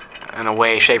 in a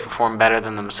way, shape, or form better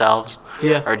than themselves.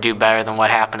 Yeah. Or do better than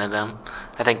what happened to them.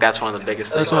 I think that's one of the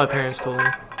biggest things. That's what my parents told me.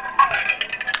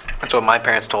 That's what my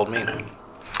parents told me.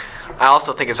 I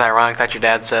also think it's ironic that your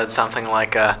dad said something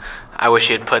like, I wish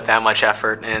you'd put that much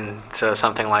effort into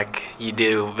something like you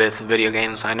do with video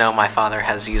games. I know my father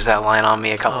has used that line on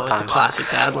me a couple times. It's a classic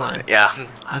dad line. Yeah.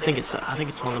 I think it's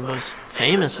one of the most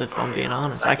famous, if I'm being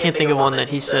honest. I can't think of one that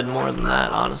he said more than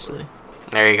that, honestly.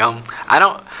 There you go.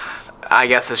 I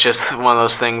guess it's just one of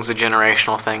those things, a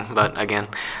generational thing. But again,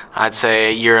 I'd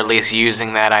say you're at least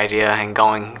using that idea and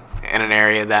going in an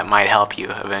area that might help you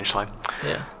eventually.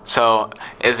 Yeah. So,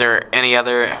 is there any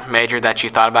other major that you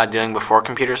thought about doing before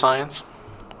computer science?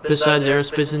 Besides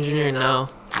aerospace engineering, no.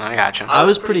 I gotcha. I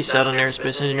was pretty set on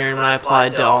aerospace engineering when I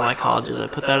applied to all my colleges. I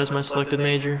put that as my selected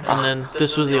major, and then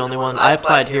this was the only one. I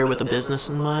applied here with a business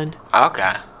in mind.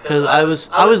 Okay. Because I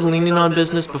was leaning on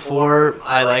business before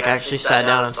I, like, actually sat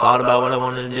down and thought about what I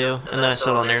wanted to do, and then I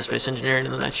settled on aerospace engineering,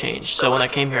 and then I changed. So when I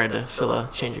came here, I had to fill a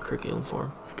change of curriculum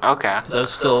form. Okay. Because I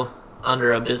was still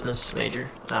under a business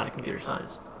major, not a computer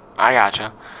science. I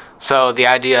gotcha. So the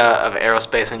idea of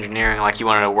aerospace engineering, like you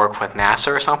wanted to work with NASA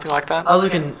or something like that? I was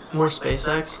looking more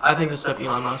SpaceX. I think the stuff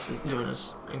Elon Musk is doing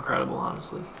is incredible,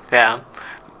 honestly. Yeah.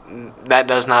 That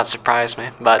does not surprise me.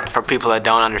 But for people that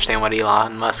don't understand what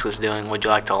Elon Musk is doing, would you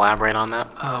like to elaborate on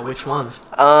that? Which ones?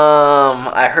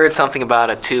 I heard something about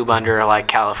a tube under, like,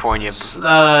 California.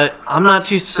 I'm not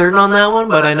too certain on that one,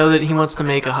 but I know that he wants to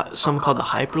make something called the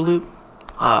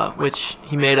Hyperloop, which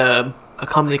he made a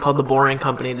company called the Boring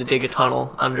Company to dig a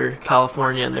tunnel under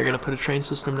California, and they're going to put a train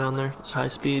system down there. It's high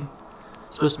speed.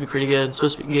 It's supposed to be pretty good. It's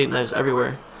supposed to be getting us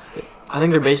everywhere. I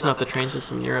think they're basing off the train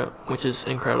system in Europe, which is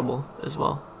incredible as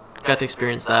well. Got to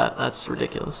experience that. That's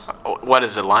ridiculous. What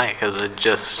is it like? Is it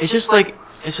just... It's just like,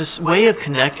 it's this way of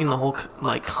connecting the whole,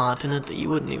 like, continent that you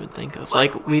wouldn't even think of.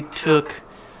 Like, we took,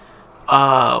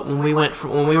 when we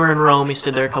were in Rome, we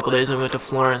stayed there a couple days, and we went to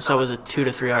Florence. That was a 2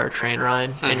 to 3 hour train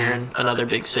ride, and you're in another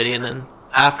big city. And then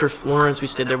after Florence, we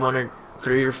stayed there 2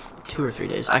 or 3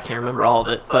 days. I can't remember all of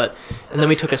it. And then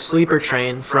we took a sleeper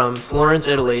train from Florence,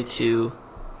 Italy to,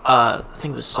 I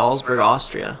think it was Salzburg,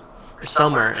 Austria. Or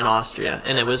somewhere in Austria,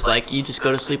 and it was like you just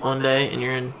go to sleep one day and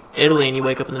you're in Italy, and you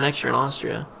wake up in the next year in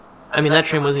Austria. I mean, that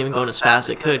train wasn't even going as fast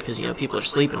as it could because, you know, people are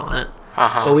sleeping on it.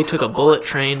 But we took a bullet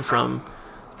train from,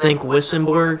 I think,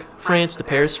 Wissembourg, France to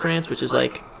Paris, France, which is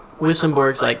like,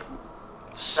 Wissembourg's like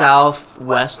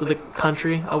southwest of the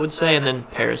country, I would say, and then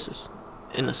Paris is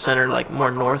in the center, like more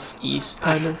northeast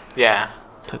kind of. Yeah.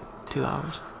 Took 2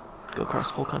 hours to go across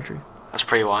the whole country. That's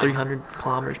pretty wild. 300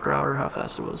 kilometers per hour, how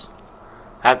fast it was.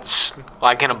 That's,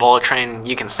 like, in a bullet train,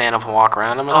 you can stand up and walk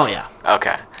around them? Oh, yeah.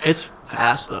 Okay. It's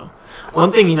fast, though.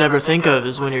 One thing you never think of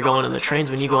is when you're going in the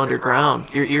trains, when you go underground,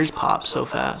 your ears pop so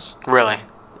fast. Really?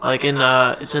 Like,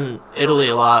 it's in Italy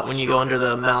a lot. When you go under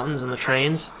the mountains and the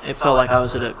trains, it felt like I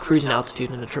was at a cruising altitude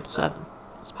in a 777.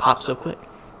 It popped so quick.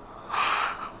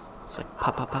 It's like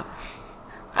pop, pop, pop.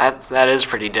 That is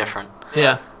pretty different.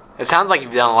 Yeah. It sounds like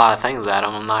you've done a lot of things,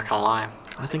 Adam. I'm not going to lie.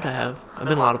 I think I have. I've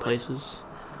been a lot of places.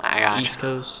 I got East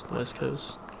Coast, West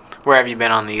Coast. Where have you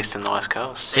been on the East and the West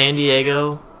Coast? San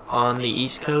Diego on the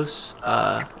East Coast,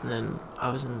 and then I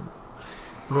was in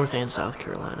North and South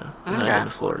Carolina. And then I've been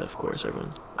to Florida, of course.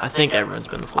 I think everyone's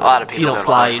been to Florida. A lot of people If you go don't to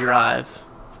fly, Florida. you drive.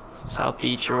 South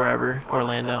Beach or wherever.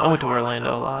 Orlando. I went to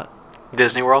Orlando a lot.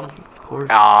 Disney World? Of course.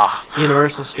 Ah,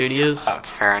 Universal Studios.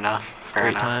 fair enough. Fair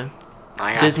Great enough. time.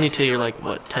 I got Disney till you're like,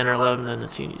 what, 10 or 11, and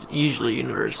it's usually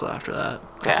Universal after that,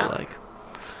 I feel like.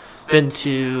 Been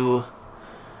to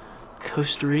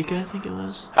Costa Rica, I think it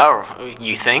was. Oh,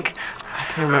 you think? I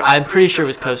can't remember. I'm pretty sure it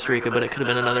was Costa Rica, but it could have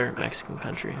been another Mexican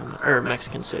country, or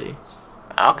Mexican city.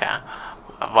 Okay.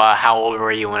 Well, how old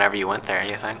were you whenever you went there,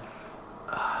 you think?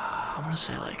 I want to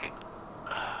say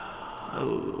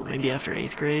maybe after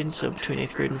 8th grade, so between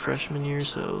 8th grade and freshman year,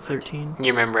 so 13.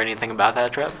 You remember anything about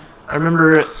that trip? I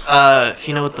remember, if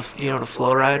you know what a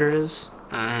flow rider is?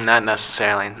 Not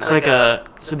necessarily. No. It's like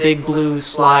it's a big blue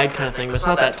slide kind of thing, but it's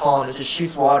not that tall, and it just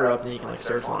shoots water up, and you can like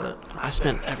surf on it. I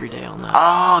spent every day on that.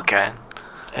 Oh, okay.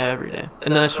 Every day.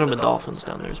 And then I swim with dolphins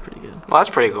down there. It's pretty good. Well, that's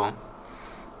pretty cool.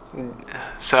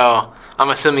 So, I'm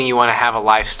assuming you want to have a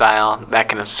lifestyle that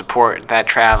can support that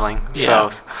traveling. Yeah.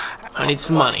 So, I need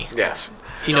some money. yes.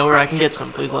 If you know where I can get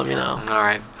some, please let me know. All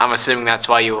right. I'm assuming that's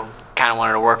why you kind of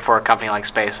wanted to work for a company like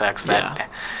SpaceX. Yeah.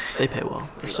 They pay well,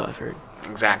 or so I've heard.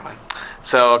 Exactly.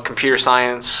 So, computer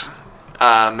science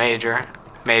major,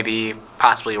 maybe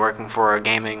possibly working for a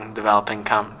gaming developing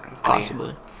company.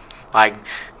 Possibly. Like,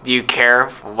 do you care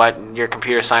what your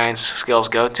computer science skills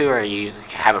go to, or you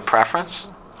have a preference?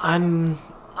 I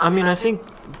think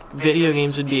video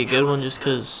games would be a good one just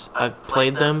because I've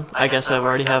played them. I guess I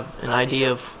already have an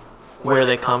idea of where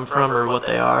they come from or what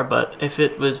they are, but if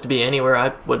it was to be anywhere,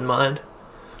 I wouldn't mind.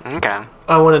 Okay.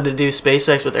 I wanted to do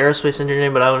SpaceX with aerospace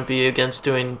engineering, but I wouldn't be against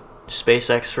doing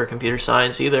SpaceX for computer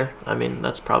science either. I mean,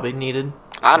 that's probably needed.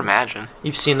 I'd imagine. Have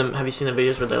you seen the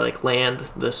videos where they like land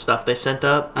the stuff they sent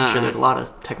up? I'm sure there's a lot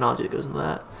of technology that goes into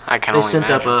that. I can They only sent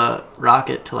imagine. up a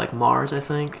rocket to like Mars, I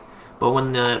think. But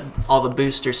when all the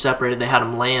boosters separated, they had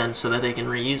them land so that they can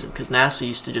reuse them. Because NASA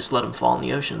used to just let them fall in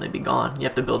the ocean; they'd be gone. You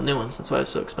have to build new ones. That's why it's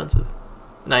so expensive.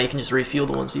 Now you can just refuel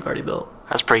the ones you've already built.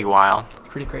 That's pretty wild. It's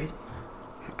pretty crazy.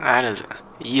 That is.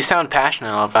 You sound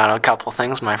passionate about a couple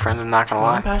things, my friend. I'm not gonna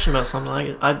Well, lie. I'm passionate about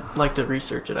something. I'd like to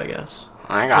research it, I guess.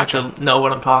 I I'd gotcha. like to know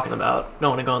what I'm talking about. Don't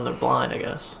want to go in there blind, I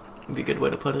guess. Would be a good way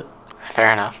to put it.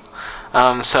 Fair enough.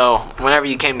 So whenever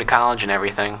you came to college and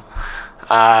everything,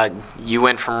 you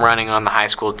went from running on the high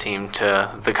school team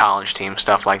to the college team,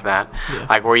 stuff like that. Yeah.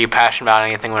 Like, were you passionate about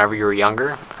anything whenever you were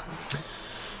younger?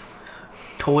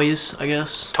 Toys, I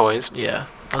guess. Toys? Yeah,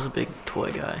 I was a big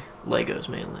toy guy. Legos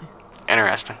mainly.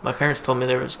 Interesting. My parents told me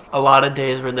there was a lot of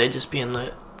days where they'd just be in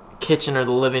the kitchen or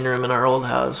the living room in our old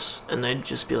house, and they'd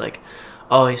just be like,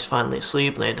 oh, he's finally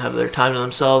asleep, and they'd have their time to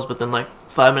themselves, but then like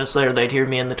 5 minutes later they'd hear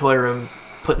me in the toy room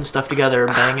putting stuff together or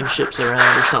banging ships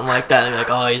around or something like that, and they'd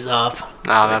be like, oh, he's up.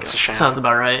 No, that's a shame. Sounds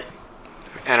about right.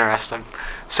 Interesting.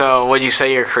 So, would you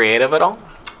say you're creative at all?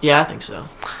 Yeah, I think so.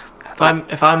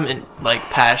 If I'm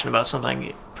passionate about something, I can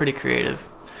get pretty creative.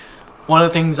 One of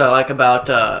the things I like about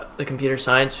the computer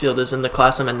science field is in the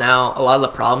class I'm in now, a lot of the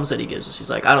problems that he gives us, he's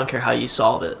like, I don't care how you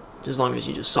solve it, as long as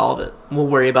you just solve it. We'll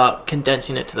worry about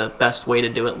condensing it to the best way to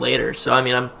do it later. So, I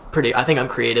mean, I think I'm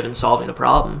creative in solving a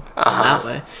problem in that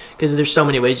way. Because there's so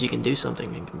many ways you can do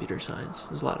something in computer science.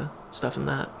 There's a lot of stuff in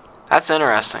that. That's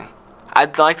interesting.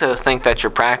 I'd like to think that you're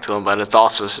practical, but it's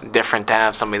also different to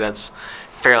have somebody that's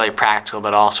fairly practical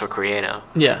but also creative.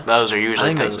 Yeah. Those are I usually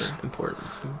think things. those are important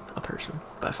in a person,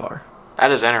 by far.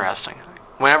 That is interesting.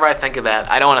 Whenever I think of that,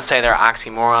 I don't want to say they're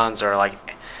oxymorons or like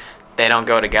they don't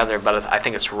go together, but I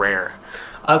think it's rare.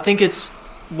 I think it's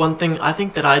one thing. I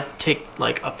think that I take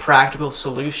like a practical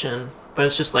solution, but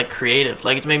it's just like creative.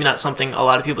 Like it's maybe not something a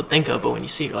lot of people think of, but when you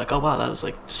see it, you're like, oh wow, that was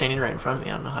like standing right in front of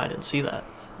me. I don't know how I didn't see that.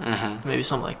 Mm-hmm. Maybe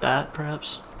something like that,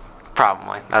 perhaps.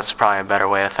 Probably. That's probably a better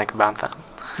way to think about that.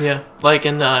 Yeah, like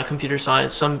in computer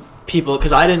science, some people,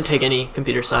 because I didn't take any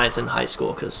computer science in high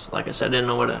school, because like I said, I didn't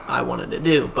know what I wanted to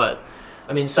do. But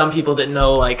I mean, some people didn't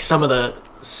know like some of the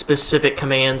specific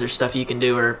commands or stuff you can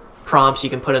do or prompts you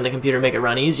can put in the computer to make it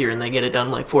run easier, and they get it done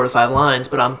in like 4 to 5 lines.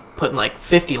 But I'm putting like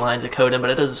 50 lines of code in, but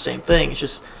it does the same thing. It's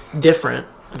just different.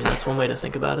 I mean, that's one way to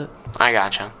think about it. I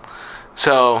gotcha.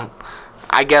 So,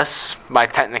 I guess by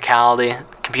technicality,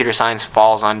 computer science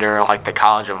falls under like the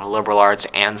College of Liberal Arts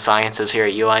and Sciences here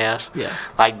at UIS. Yeah.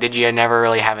 Like, did you never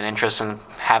really have an interest in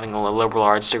having a liberal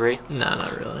arts degree? No,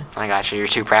 not really. I gotcha. You're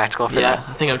too practical for Yeah, that?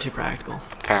 I think I'm too practical.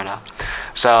 Fair enough.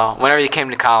 So, whenever you came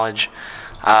to college,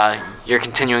 you're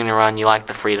continuing to run, you like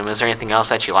the freedom. Is there anything else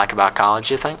that you like about college,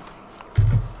 you think?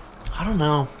 I don't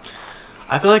know.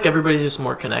 I feel like everybody's just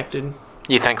more connected.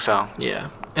 You think so? Yeah.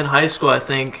 In high school, I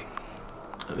think,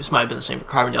 this might have been the same for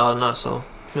Carbondale, I don't know, so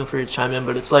feel free to chime in,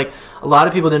 but it's like a lot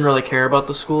of people didn't really care about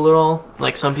the school at all.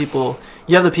 Like some people,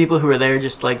 you have the people who are there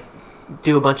just like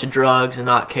do a bunch of drugs and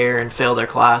not care and fail their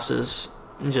classes,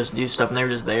 and just do stuff, and they're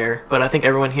just there. But I think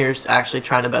everyone here is actually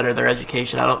trying to better their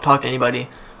education. I don't talk to anybody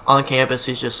on campus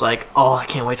who's just like, oh, I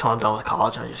can't wait till I'm done with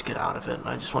college and I just get out of it and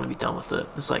I just want to be done with it.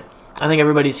 It's like, I think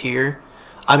everybody's here.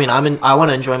 I mean, I want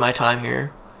to enjoy my time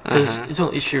here because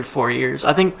it's your 4 years.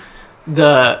 I think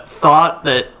the thought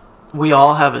that we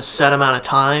all have a set amount of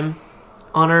time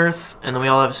on Earth and then we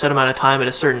all have a set amount of time at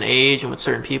a certain age and with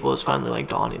certain people is finally like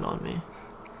dawning on me.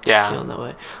 Yeah. Feeling that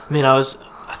way. I mean, I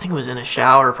think it was in a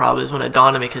shower probably is when it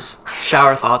dawned on me because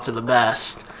shower thoughts are the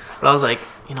best. But I was like,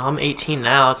 you know, I'm 18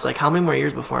 now. It's like, how many more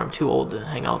years before I'm too old to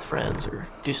hang out with friends or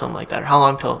do something like that? Or how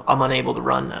long till I'm unable to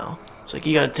run now? It's like,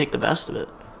 you got to take the best of it.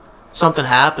 Something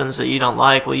happens that you don't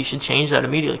like, well, you should change that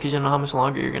immediately because you don't know how much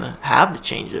longer you're going to have to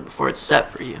change it before it's set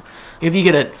for you. If you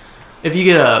get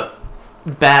a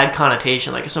bad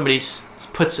connotation, like if somebody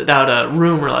puts it out a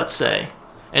rumor, let's say,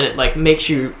 and it like makes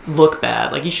you look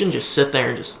bad, like you shouldn't just sit there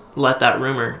and just let that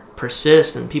rumor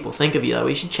persist and people think of you that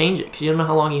way. You should change it because you don't know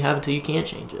how long you have until you can't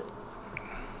change it.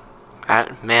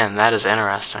 That is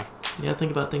interesting. Yeah,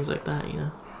 think about things like that, you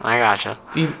know. I gotcha.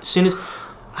 As soon as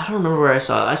I don't remember where I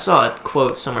saw it. I saw a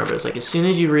quote somewhere, but it's like as soon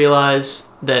as you realize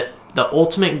that the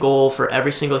ultimate goal for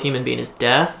every single human being is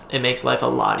death, it makes life a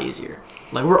lot easier.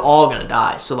 Like we're all gonna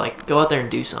die, so like go out there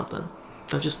and do something.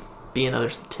 Don't just be another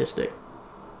statistic.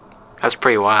 That's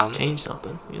pretty wild. Change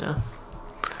something, you know.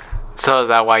 So is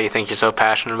that why you think you're so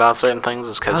passionate about certain things?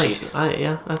 Is because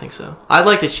I think so. I'd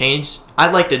like to change.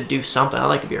 I'd like to do something. I'd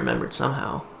like to be remembered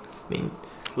somehow. I mean,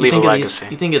 leave a legacy.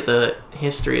 You think of the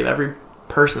history of every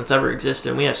person that's ever existed,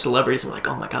 and we have celebrities, and we're like,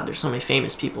 oh my god, there's so many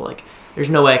famous people. Like, there's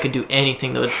no way I could do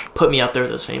anything that would put me up there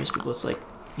with those famous people. It's like,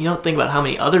 you don't think about how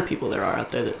many other people there are out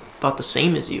there that thought the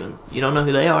same as you, and you don't know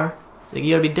who they are. Like,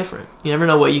 you gotta be different. You never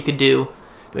know what you could do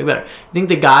to make better. You think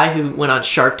the guy who went on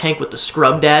Shark Tank with the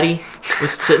Scrub Daddy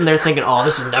was sitting there thinking, oh,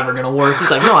 this is never gonna work?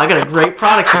 He's like, no, I got a great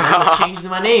product and I'm gonna change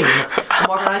my name. And I'm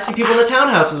walking around, I see people in the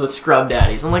townhouses with Scrub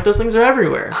Daddies. I'm like, those things are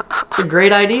everywhere. It's a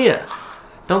great idea.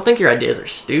 Don't think your ideas are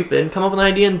stupid. Come up with an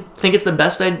idea and think it's the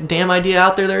best damn idea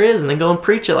out there is, and then go and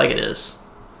preach it like it is.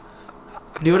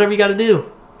 Do whatever you got to do.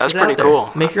 That's pretty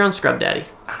cool. Make your own Scrub Daddy.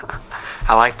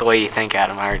 I like the way you think,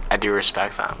 Adam. I do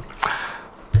respect that.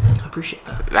 I appreciate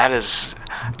that. That is...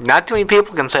 Not too many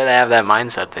people can say they have that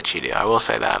mindset that you do. I will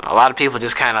say that. A lot of people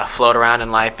just kind of float around in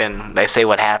life and they say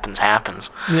what happens, happens.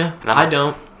 Yeah, I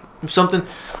don't.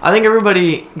 I think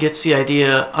everybody gets the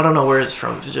idea, I don't know where it's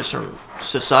from, if it's just from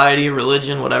society,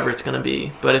 religion, whatever it's going to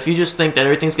be. But if you just think that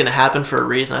everything's going to happen for a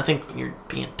reason, I think you're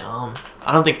being dumb.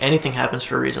 I don't think anything happens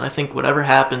for a reason. I think whatever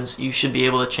happens, you should be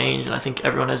able to change, and I think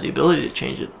everyone has the ability to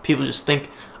change it. People just think,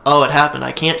 oh, it happened,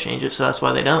 I can't change it, so that's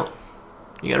why they don't.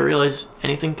 You got to realize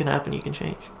anything can happen, you can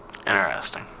change.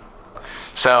 Interesting.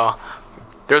 So,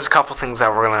 there's a couple things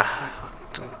that we're going to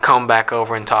comb back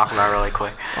over and talk about really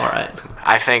quick. All right.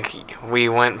 I think we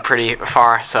went pretty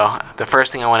far, so the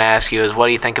first thing I want to ask you is, what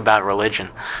do you think about religion?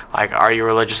 Like, are you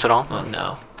religious at all? Oh,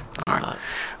 no. I'm not.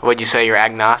 Would you say you're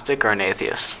agnostic or an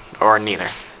atheist? Or neither?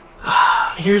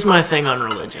 Here's my thing on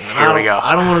religion. Here we go.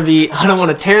 I don't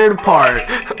want to tear it apart.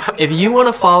 If you want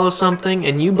to follow something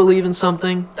and you believe in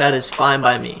something, that is fine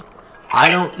by me. I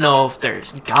don't know if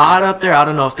there's God up there. I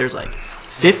don't know if there's like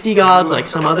 50 gods like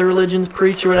some other religions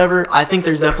preach or whatever. I think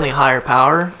there's definitely a higher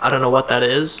power. I don't know what that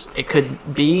is. It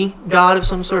could be God of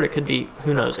some sort. It could be,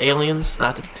 who knows, aliens.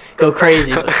 Not to go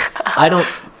crazy, but I don't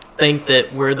think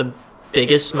that we're the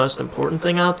biggest, most important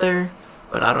thing out there.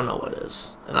 But I don't know what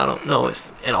is. And I don't know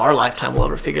if in our lifetime we'll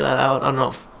ever figure that out. I don't know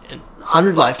if in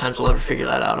 100 lifetimes we'll ever figure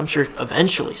that out. I'm sure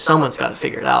eventually someone's got to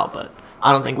figure it out, but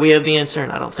I don't think we have the answer,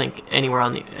 and I don't think anywhere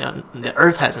on the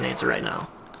earth has an answer right now.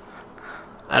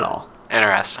 At all.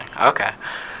 Interesting. Okay.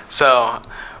 So,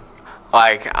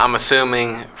 like, I'm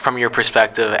assuming from your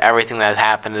perspective, everything that has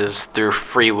happened is through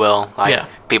free will. Like,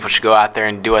 people should go out there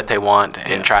and do what they want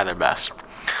and try their best.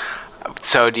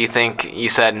 So do you think, you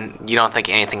said you don't think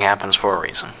anything happens for a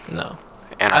reason? No.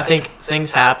 I think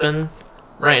things happen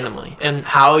randomly. And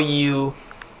how you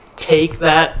take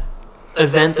that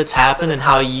event that's happened and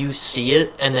how you see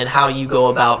it and then how you go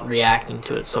about reacting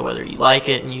to it. So whether you like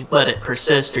it and you let it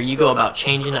persist or you go about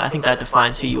changing it, I think that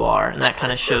defines who you are. And that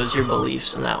kind of shows your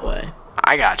beliefs in that way.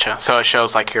 I gotcha. So it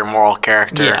shows like your moral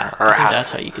character. Yeah, I think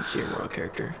that's how you could see your moral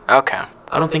character. Okay.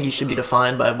 I don't think you should be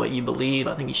defined by what you believe.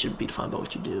 I think you should be defined by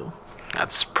what you do.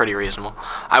 That's pretty reasonable.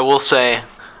 I will say,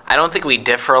 I don't think we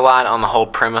differ a lot on the whole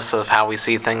premise of how we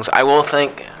see things.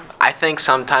 I think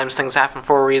sometimes things happen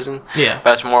for a reason. Yeah.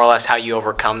 But it's more or less how you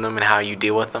overcome them and how you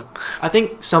deal with them. I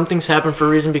think some things happen for a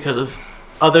reason because of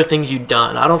other things you've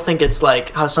done. I don't think it's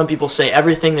like how some people say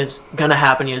everything is going to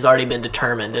happen to you has already been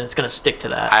determined and it's going to stick to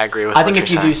that. I agree with I think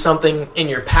if you do something in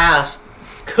your past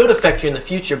could affect you in the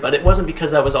future, but it wasn't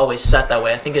because that was always set that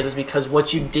way. I think it was because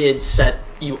what you did set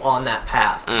you on that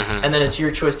path. And then it's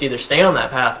your choice to either stay on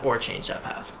that path or change that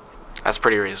path. That's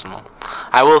pretty reasonable.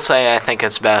 I will say I think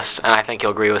it's best, and I think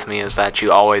you'll agree with me, is that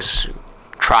you always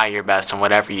try your best in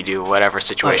whatever you do, whatever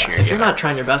situation you're in. If you're not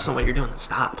trying your best on what you're doing, then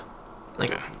stop.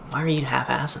 Like, why are you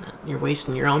half-assing it? You're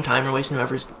wasting your own time. You're wasting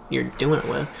whoever's you're doing it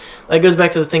with. That goes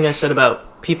back to the thing I said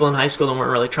about people in high school that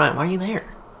weren't really trying. Why are you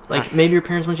there? Like, maybe your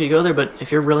parents want you to go there, but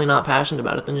if you're really not passionate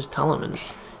about it, then just tell them and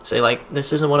say, like,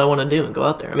 this isn't what I want to do, and go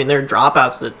out there. I mean, there are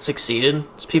dropouts that succeeded.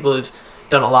 There's people who've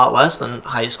done a lot less than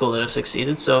high school that have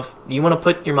succeeded. So if you want to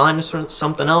put your mind to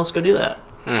something else, go do that.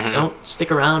 Don't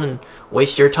stick around and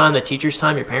waste your time, the teacher's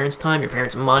time, your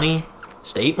parents' money,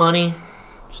 state money.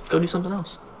 Just go do something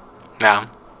else. Yeah.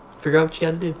 Figure out what you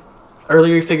got to do.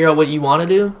 Earlier you figure out what you want to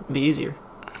do, it'll be easier.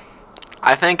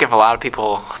 I think if a lot of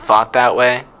people thought that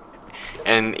way,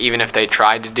 and even if they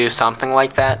tried to do something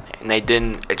like that and they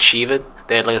didn't achieve it,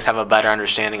 they'd at least have a better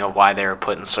understanding of why they were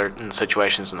put in certain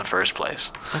situations in the first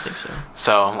place. I think so.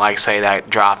 So, like, say that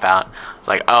dropout, it's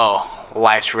like, oh,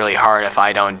 life's really hard if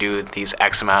I don't do these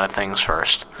X amount of things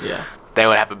first. Yeah. They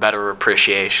would have a better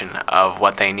appreciation of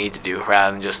what they need to do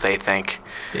rather than just they think.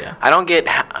 Yeah. I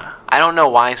don't know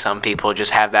why some people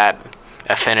just have that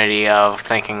affinity of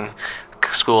thinking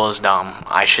school is dumb.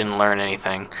 I shouldn't learn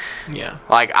anything. Yeah.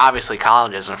 Like, obviously,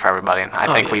 college isn't for everybody.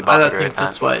 I think we both agree with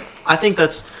that. I think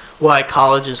that's why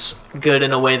college is good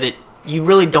in a way that you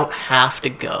really don't have to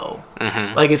go.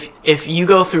 Like, if you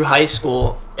go through high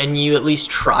school and you at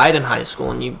least tried in high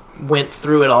school and you went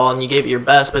through it all and you gave it your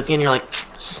best, but at the end you're like,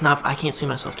 it's just not, I can't see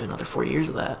myself doing another 4 years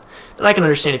of that. Then I can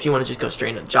understand if you want to just go straight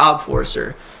into the job force,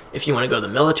 or if you want to go to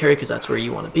the military because that's where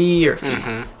you want to be, or if you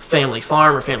family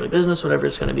farm or family business, whatever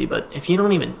it's going to be. But if you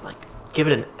don't even, like, give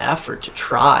it an effort to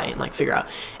try and, like, figure out.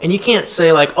 And you can't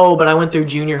say, like, oh, but I went through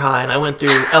junior high and I went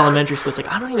through elementary school. It's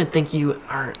like, I don't even think you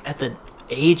are at the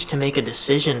age to make a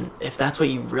decision if that's what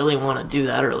you really want to do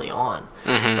that early on.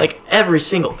 Like, every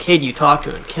single kid you talk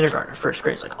to in kindergarten or first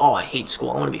grade is like, oh, I hate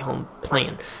school. I want to be home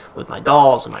playing with my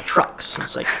dolls and my trucks. And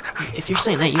it's like, if you're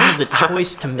saying that, you have the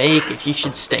choice to make if you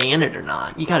should stay in it or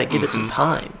not. You got to give it some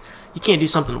time. You can't do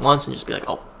something once and just be like,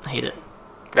 oh, I hate it.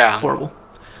 Yeah. Horrible.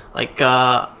 Like,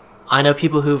 I know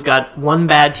people who've got one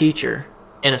bad teacher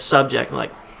in a subject and,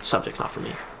 like, subject's not for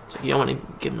me. So you don't want to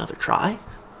give another try?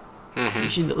 You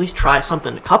should at least try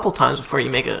something a couple times before you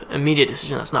make an immediate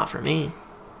decision that's not for me.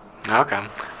 Okay.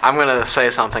 I'm going to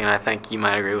say something, and I think you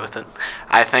might agree with it.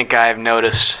 I think I've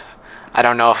noticed, I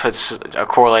don't know if it's a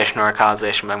correlation or a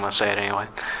causation, but I'm going to say it anyway.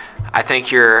 I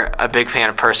think you're a big fan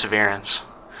of perseverance.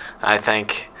 I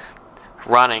think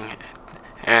running,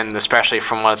 and especially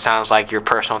from what it sounds like, your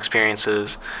personal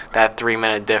experiences, that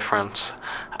 3-minute difference,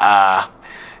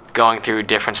 going through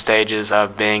different stages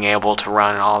of being able to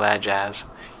run and all that jazz,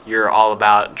 you're all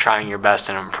about trying your best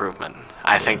and improvement.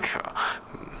 I think,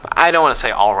 I don't want to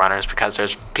say all runners because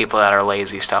there's people that are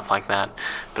lazy, stuff like that.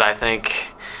 But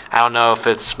I don't know if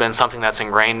it's been something that's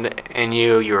ingrained in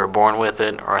you, you were born with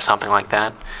it, or something like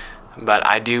that. But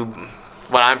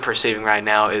what I'm perceiving right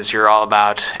now is you're all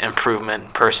about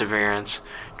improvement, perseverance,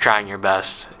 trying your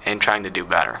best, and trying to do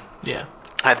better. Yeah.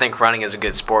 I think running is a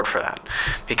good sport for that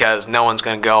because no one's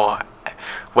going to go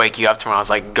wake you up tomorrow and it's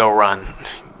like, go run.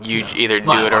 You either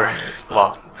do it or,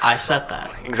 well, I set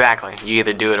that. Exactly. You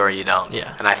either do it or you don't.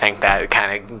 Yeah. And I think that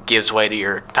kind of gives way to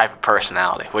your type of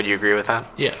personality. Would you agree with that?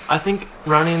 Yeah. I think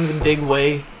running's a big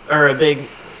way, or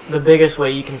the biggest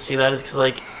way you can see that is because,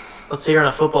 like, let's say you're on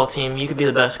a football team, you could be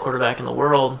the best quarterback in the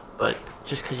world, but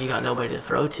just because you got nobody to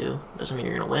throw to doesn't mean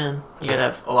you're going to win. You got to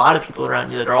have a lot of people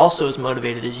around you that are also as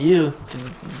motivated as you to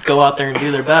go out there and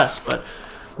do their best. But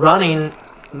running,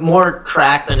 more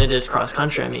track than it is cross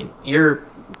country. I mean, you're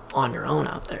on your own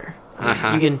out there. I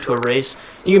mean, you get into a race,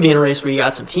 you can be in a race where you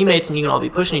got some teammates and you can all be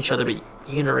pushing each other, but you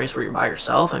get in a race where you're by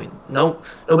yourself. I mean,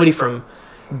 nobody from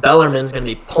Bellarmine's going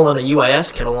to be pulling a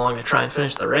UIS kid along to try and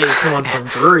finish the race. No one from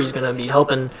Drury's going to be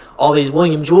helping all these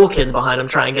William Jewell kids behind them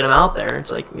try and get them out there.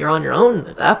 It's like, you're on your own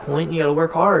at that point. You got to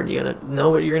work hard. You got to know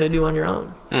what you're going to do on your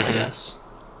own, I guess.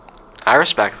 I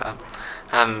respect that.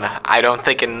 And I don't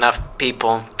think enough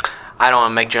people, I don't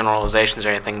want to make generalizations or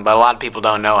anything, but a lot of people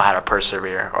don't know how to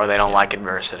persevere or they don't like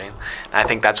adversity. And I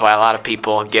think that's why a lot of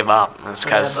people give up. It's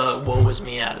because they have a woe is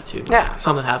me attitude. Yeah.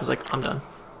 Something happens, like, I'm done.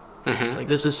 It's like,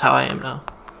 this is how I am now.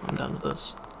 I'm done with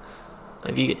this.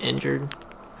 Like, if you get injured.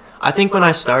 I think when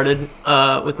I started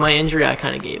with my injury, I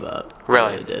kind of gave up. Really?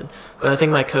 I really did. But I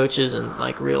think my coaches and,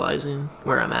 like, realizing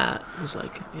where I'm at was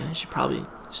like, yeah, I should probably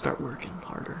start working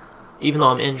harder. even though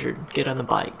I'm injured, get on the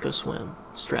bike, go swim,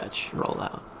 stretch, roll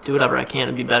out, do whatever I can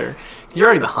to be better. 'Cause you're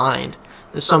already behind.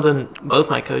 This is something both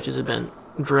my coaches have been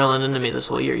drilling into me this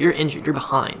whole year. You're injured. You're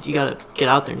behind. You got to get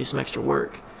out there and do some extra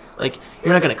work. Like,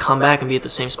 you're not going to come back and be at the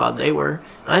same spot they were.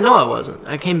 And I know I wasn't.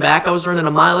 I came back. I was running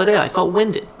a mile a day. I felt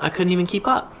winded. I couldn't even keep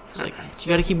up. It's like, you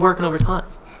got to keep working over time.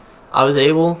 I was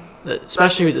able,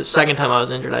 especially the second time I was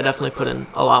injured, I definitely put in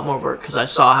a lot more work because I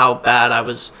saw how bad I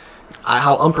was,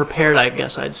 how unprepared I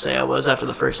guess I'd say I was after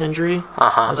the first injury.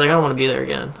 I was like, I don't want to be there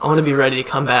again. I want to be ready to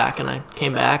come back. And I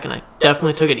came back, and I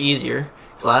definitely took it easier.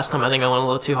 Because last time I think I went a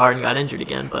little too hard and got injured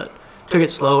again. But took it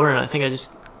slower, and I think I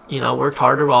just, worked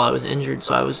harder while I was injured.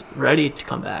 So I was ready to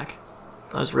come back.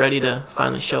 I was ready to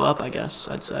finally show up, I guess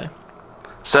I'd say.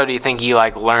 So do you think you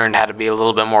learned how to be a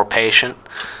little bit more patient?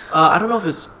 I don't know if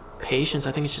it's patience.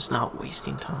 I think it's just not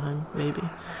wasting time, maybe.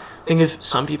 I think if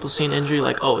some people see an injury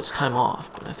it's time off,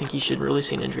 but I think you should really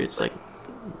see an injury.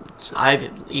 I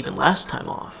have even less time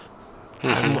off. I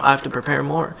have to prepare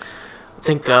more. I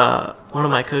think one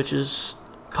of my coaches,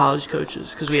 college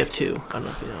coaches, because we have two. I don't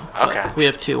know if you know. Okay. We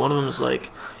have two. One of them is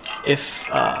if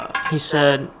he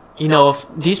said, if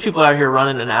these people out here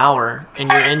running an hour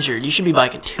and you're injured, you should be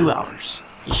biking 2 hours.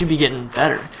 You should be getting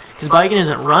better. Because biking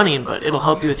isn't running, but it'll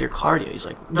help you with your cardio. He's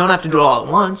like, you don't have to do it all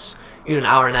at once. You do an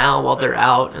hour now while they're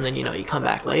out, and then, you come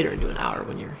back later and do an hour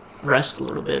when you're rest a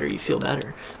little bit or you feel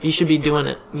better. You should be doing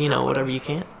it, whatever you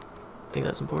can. I think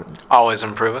that's important. Always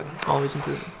improving. Always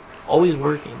improving. Always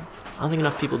working. I don't think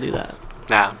enough people do that.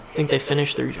 Yeah. I think they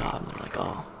finish their job and they're like,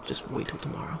 oh, just wait till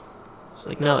tomorrow. It's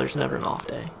like, no, there's never an off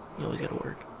day. You always got to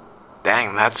work.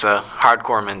 Dang, that's a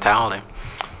hardcore mentality.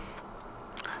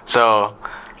 So,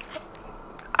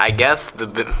 I guess the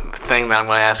thing that I'm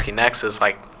going to ask you next is,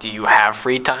 do you have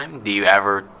free time? Do you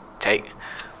ever take,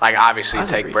 obviously you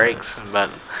take breaks, but...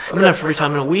 I'm going to have free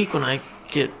time in a week when I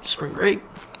get spring break.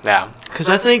 Yeah. Because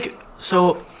I think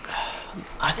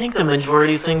the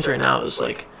majority of things right now is,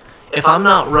 if I'm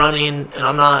not running and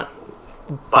I'm not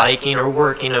biking or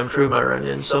working to improve my running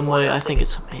in some way, I think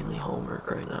it's mainly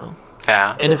homework right now.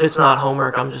 Yeah. And if it's not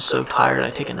homework, I'm just so tired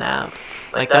I take a nap.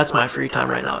 That's my free time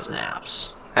right now is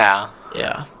naps. Yeah.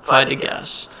 Yeah, if I had to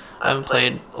guess. I haven't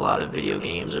played a lot of video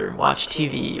games or watched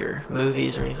TV or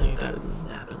movies or anything like that. I've been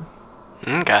napping.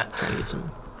 Okay. Trying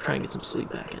to get some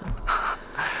sleep back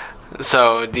in.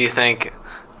 So, do you think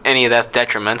any of that's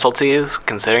detrimental to you,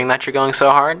 considering that you're going so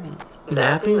hard?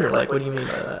 Napping, or what do you mean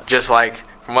by that? Just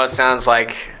from what it sounds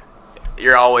like,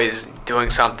 you're always doing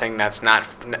something that's not,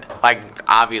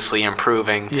 obviously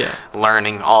improving,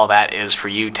 learning, all that is for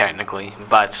you technically,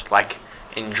 but,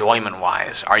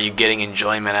 enjoyment-wise, are you getting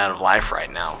enjoyment out of life right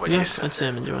now? Yes, I'd say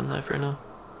I'm enjoying life right now.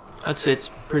 I'd say it's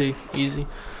pretty easy.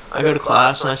 I go to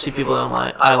class and I see people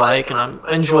that I like, and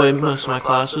I enjoy most of my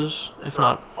classes, if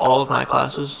not all of my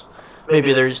classes.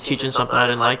 Maybe they're just teaching something I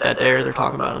didn't like that day, or they're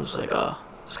talking about it, and I'm just like, oh,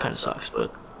 this kind of sucks,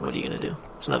 but what are you going to do?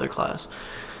 It's another class.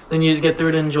 Then you just get through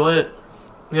it and enjoy it.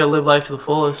 You got to live life to the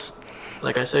fullest.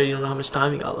 Like I said, you don't know how much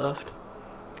time you got left.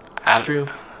 It's true.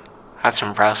 That's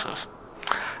impressive.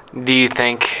 Do you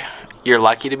think you're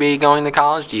lucky to be going to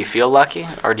college? Do you feel lucky,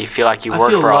 or do you feel like you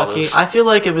work for all this? I feel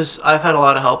like I've had a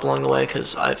lot of help along the way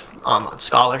because I'm on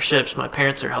scholarships. My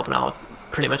parents are helping out with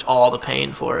pretty much all the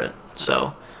paying for it.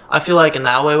 So I feel like in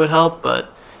that way would help.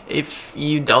 But if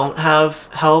you don't have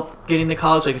help getting to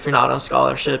college, if you're not on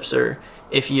scholarships or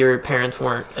if your parents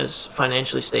weren't as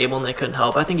financially stable and they couldn't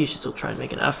help, I think you should still try and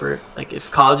make an effort.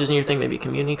 If college isn't your thing, maybe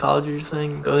community college is your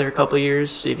thing. Go there a couple of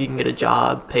years, see if you can get a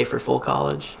job, pay for full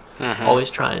college. Always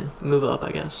try and move up,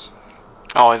 I guess.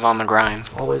 Always on the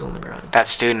grind. Always on the grind. That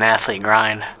student-athlete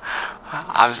grind.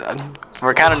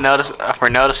 We're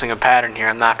noticing a pattern here,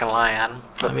 I'm not going to lie, Adam.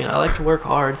 I mean, I like to work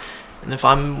hard, and if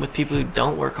I'm with people who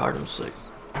don't work hard, I'm just like,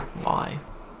 why?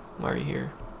 Why are you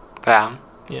here? Yeah.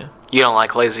 Yeah. You don't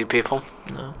like lazy people?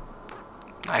 No.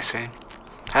 I see.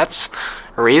 That's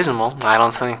reasonable. I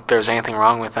don't think there's anything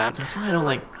wrong with that. That's why I don't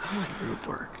like group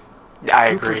work.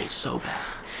 I Group agree. work is so bad.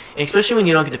 And especially when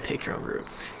you don't get to pick your own group.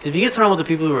 Because if you get thrown with the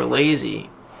people who are lazy,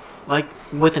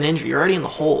 with an injury, you're already in the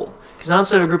hole. Because now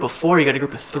instead of a group of 4, you got a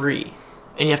group of 3.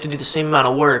 And you have to do the same amount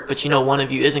of work, but one of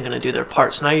you isn't going to do their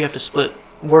part. So now you have to split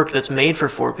work that's made for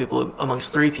 4 people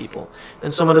amongst 3 people.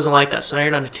 And someone doesn't like that, so now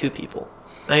you're down to 2 people.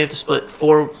 Now you have to split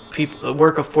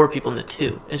work of 4 people into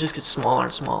 2. It just gets smaller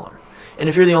and smaller. And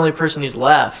if you're the only person who's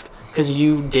left, because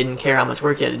you didn't care how much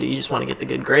work you had to do, you just want to get the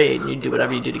good grade, and you do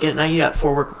whatever you do to get it. Now you got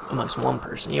 4 work amongst 1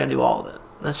 person. You got to do all of it.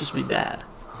 And that's just be bad.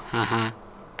 I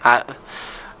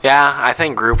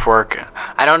think group work,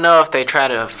 I don't know if they try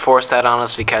to force that on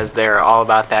us because they're all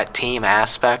about that team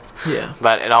aspect. Yeah.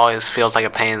 But it always feels like a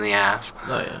pain in the ass.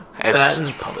 Oh, yeah. That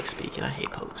and public speaking. I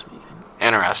hate public speaking.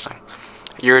 Interesting.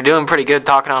 You're doing pretty good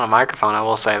talking on a microphone, I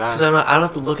will say that. Because I don't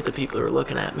have to look at the people who are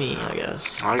looking at me, I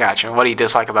guess. I got you. What do you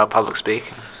dislike about public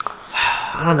speaking?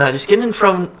 I don't know. Just getting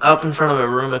up in front of a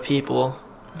room of people,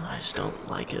 I just don't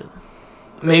like it.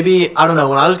 Maybe, I don't know,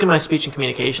 when I was getting my speech and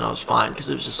communication, I was fine, because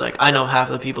it was just like, I know half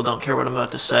of the people don't care what I'm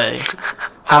about to say.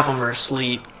 Half of them are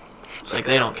asleep. It's like,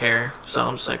 they don't care. So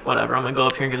I'm just like, whatever, I'm going to go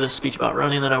up here and give this speech about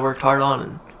running that I worked hard on,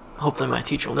 and hopefully my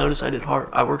teacher will notice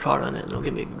I worked hard on it, and they'll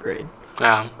give me a good grade.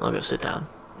 Yeah. I'll go sit down.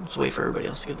 Just wait for everybody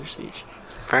else to give their speech.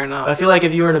 Fair enough. But I feel like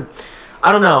if you were in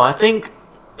I don't know, I think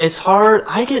it's hard.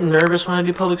 I get nervous when I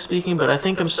do public speaking, but I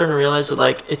think I'm starting to realize that,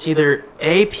 like, it's either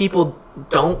A, people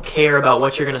don't care about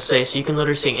what you're going to say, so you can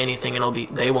literally say anything and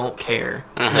they won't care,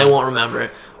 and they won't remember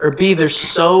it. Or B, they're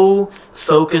so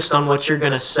focused on what you're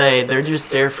going to say, they're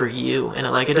just there for you. And,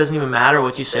 it doesn't even matter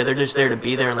what you say, they're just there to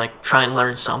be there and, try and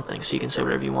learn something so you can say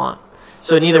whatever you want.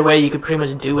 So in either way, you could pretty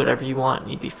much do whatever you want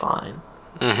and you'd be fine.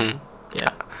 Mm-hmm.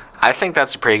 Yeah. I think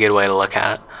that's a pretty good way to look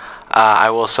at it.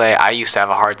 I will say I used to have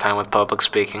a hard time with public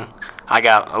speaking. I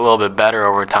got a little bit better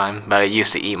over time, but it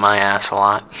used to eat my ass a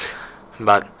lot.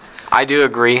 But I do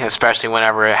agree, especially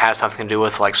whenever it has something to do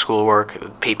with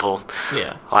schoolwork. People,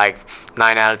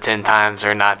 9 out of 10 times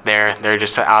they're not there. They're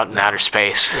just out in outer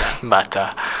space. Yeah. But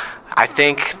I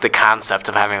think the concept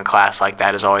of having a class like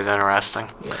that is always interesting.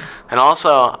 Yeah. And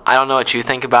also, I don't know what you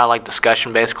think about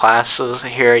discussion-based classes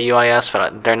here at UIS,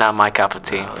 but they're not my cup of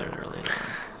tea. No, they're really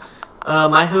not.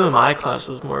 My Who Am I class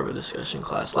was more of a discussion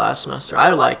class last semester. I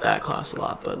liked that class a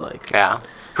lot, but Yeah.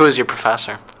 Who is your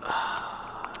professor?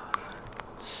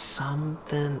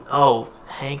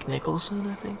 Hank Nicholson,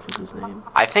 I think was his name.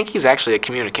 I think he's actually a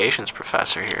communications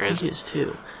professor here, I think he is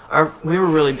too. We were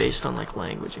really based on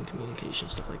language and communication,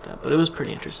 stuff like that, but it was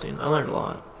pretty interesting. I learned a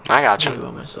lot. I got you.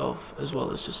 About myself, as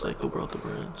well as just the world that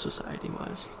we're in,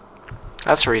 society-wise.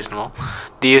 That's reasonable.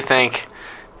 Do you think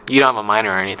you don't have a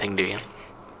minor or anything, do you?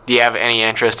 Do you have any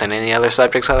interest in any other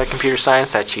subjects other than computer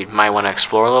science that you might want to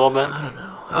explore a little bit? I don't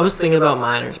know. I was thinking about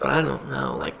minors, but I don't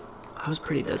know. I was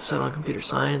pretty dead set on computer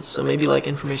science, so maybe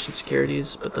information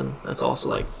securities, but then that's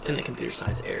also in the computer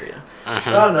science area.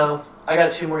 Mm-hmm. But I don't know. I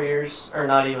got 2 more years, or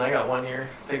not even. I got 1 year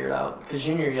figured out. Because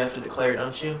junior you have to declare,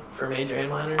 don't you, for major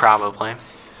and minor? Probably.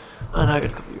 And I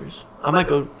got a couple years. I might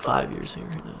go 5 years here.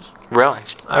 Who knows? Really?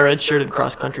 I redshirted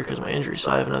cross country because of my injury, so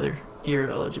I have another year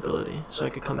of eligibility, so I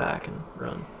could come back and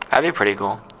run. That'd be pretty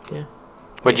cool. Yeah.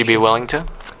 Would you be willing to?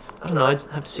 I don't know. I'd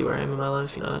have to see where I am in my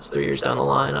life. That's 3 years down the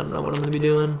line. I don't know what I'm going to be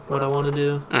doing, what I want to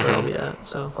do, where I'll be at.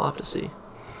 So I'll have to see.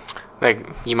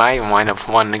 You might even wind up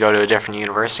wanting to go to a different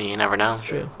university. You never know. That's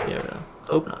true. You never know.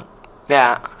 Hope not.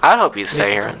 Yeah, I'd hope you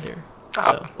stay here. Friends here.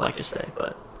 So like to stay,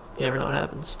 but you never know what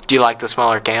happens. Do you like the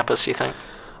smaller campus, you think?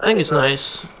 I think it's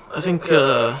nice. I think,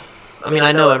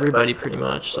 I know everybody pretty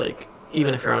much.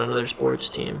 Even if you're on another sports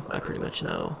team, I pretty much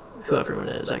know who everyone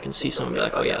is. I can see someone be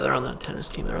like, oh yeah, they're on the tennis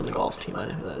team, they're on the golf team, I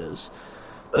know who that is.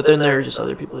 But then there are just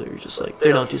other people who are just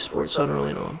they don't do sports, so I don't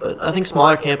really know them. But I think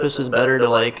smaller campus is better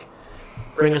to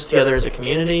bring us together as a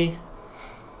community.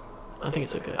 I think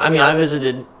it's okay. I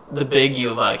visited the big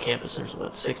U of I campus. There's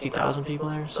 60,000 people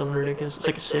there, something ridiculous. It's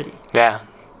like a city. Yeah.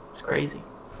 It's crazy.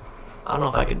 I don't know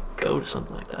if I could go to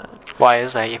something like that. Why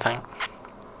is that, you think?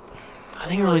 I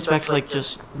think it relates back to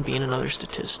just being another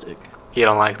statistic. You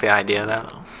don't like the idea of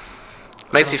that? No.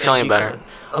 Makes you feel any better.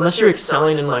 Unless you're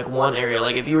excelling in one area.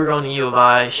 If you were going to U of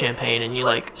I, Champaign, and you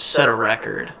set a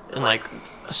record in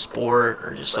a sport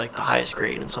or just the highest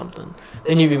grade in something,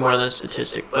 then you'd be more than a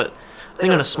statistic. But I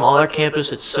think on a smaller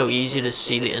campus, it's so easy to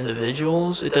see the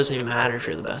individuals. It doesn't even matter if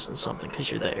you're the best in something because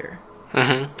you're there.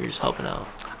 Mm-hmm. You're just helping out.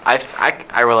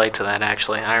 I relate to that,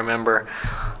 actually. I remember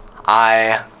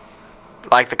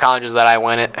the colleges that I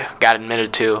got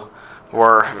admitted to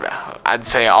I'd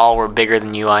say all were bigger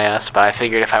than UIS, but I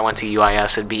figured if I went to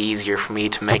UIS, it'd be easier for me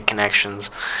to make connections.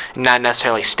 Not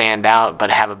necessarily stand out, but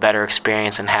have a better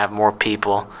experience and have more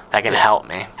people that can help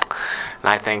me. And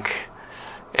I think,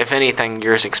 if anything,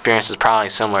 your experience is probably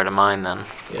similar to mine then.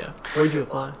 Yeah. Where'd you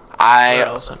apply?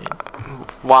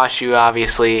 Wash U,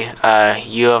 obviously,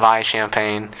 U of I,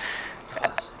 Champaign,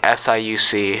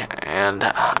 SIUC, and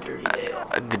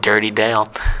the Dirty Dale.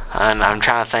 And I'm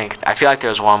trying to think. I feel like there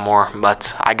was one more,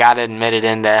 but I got admitted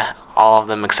into all of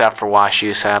them except for Wash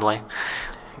U, sadly.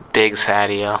 Big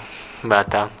sadio.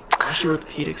 But Wash U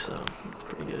orthopedics, though. It's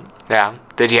pretty good. Yeah.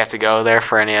 Did you have to go there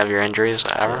for any of your injuries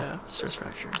ever? Yeah, stress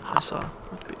fracture. I saw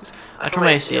orthopedics. I tore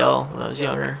my ACL when I was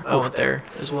younger. I went there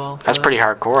as well. That's pretty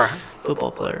hardcore.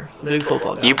 Football player. Big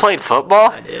football guy. You played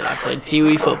football? I did. I played Pee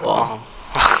Wee football.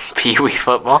 Pee-wee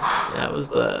football? Yeah, it was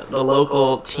the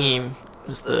local team. It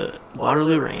was the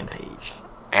Waterloo Rampage.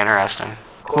 Interesting.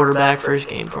 Quarterback, first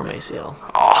game, tore my ACL.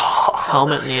 Oh,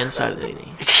 Helmet in the inside of the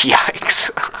knee.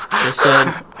 yikes. They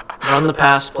said, run the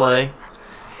pass play.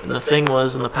 And the thing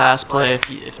was, in the pass play,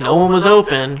 if no one was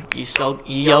open, you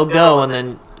yell go, and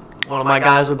then one of my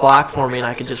guys would block for me, and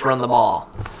I could just run the ball.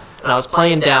 And I was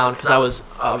playing down because I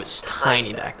was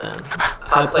tiny back then.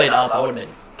 If I played up, I would have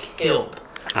been killed.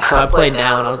 So I played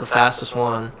down. I was the fastest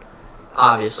one.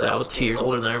 Obviously, I was 2 years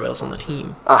older than everybody else on the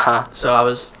team. So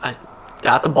I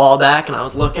got the ball back, and I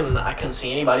was looking, and I couldn't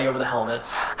see anybody over the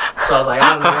helmets. So I was like,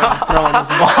 I don't know where I'm throwing this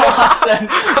ball. I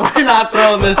said, we're not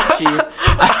throwing this, Chief.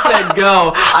 I said,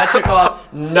 go. I took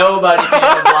off. Nobody came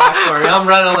to block for me. I'm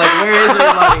running like, where is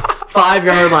everybody?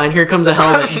 5-yard line. Here comes a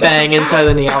helmet. Bang, inside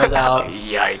the knee. I was out.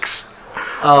 Yikes.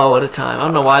 Oh, what a time. I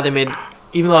don't know why they made...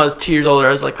 Even though I was 2 years older,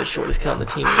 I was like the shortest kid on the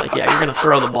team. Like, yeah, you're going to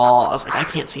throw the ball. I was like, I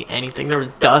can't see anything. There was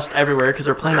dust everywhere because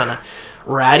we're playing on a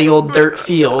ratty old dirt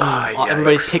field. And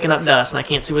everybody's kicking up dust, and I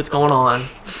can't see what's going on.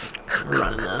 We're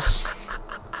running this.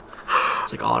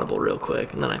 It's like audible real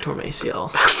quick, and then I tore my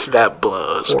ACL. That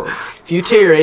blows. Horrible. If you tear your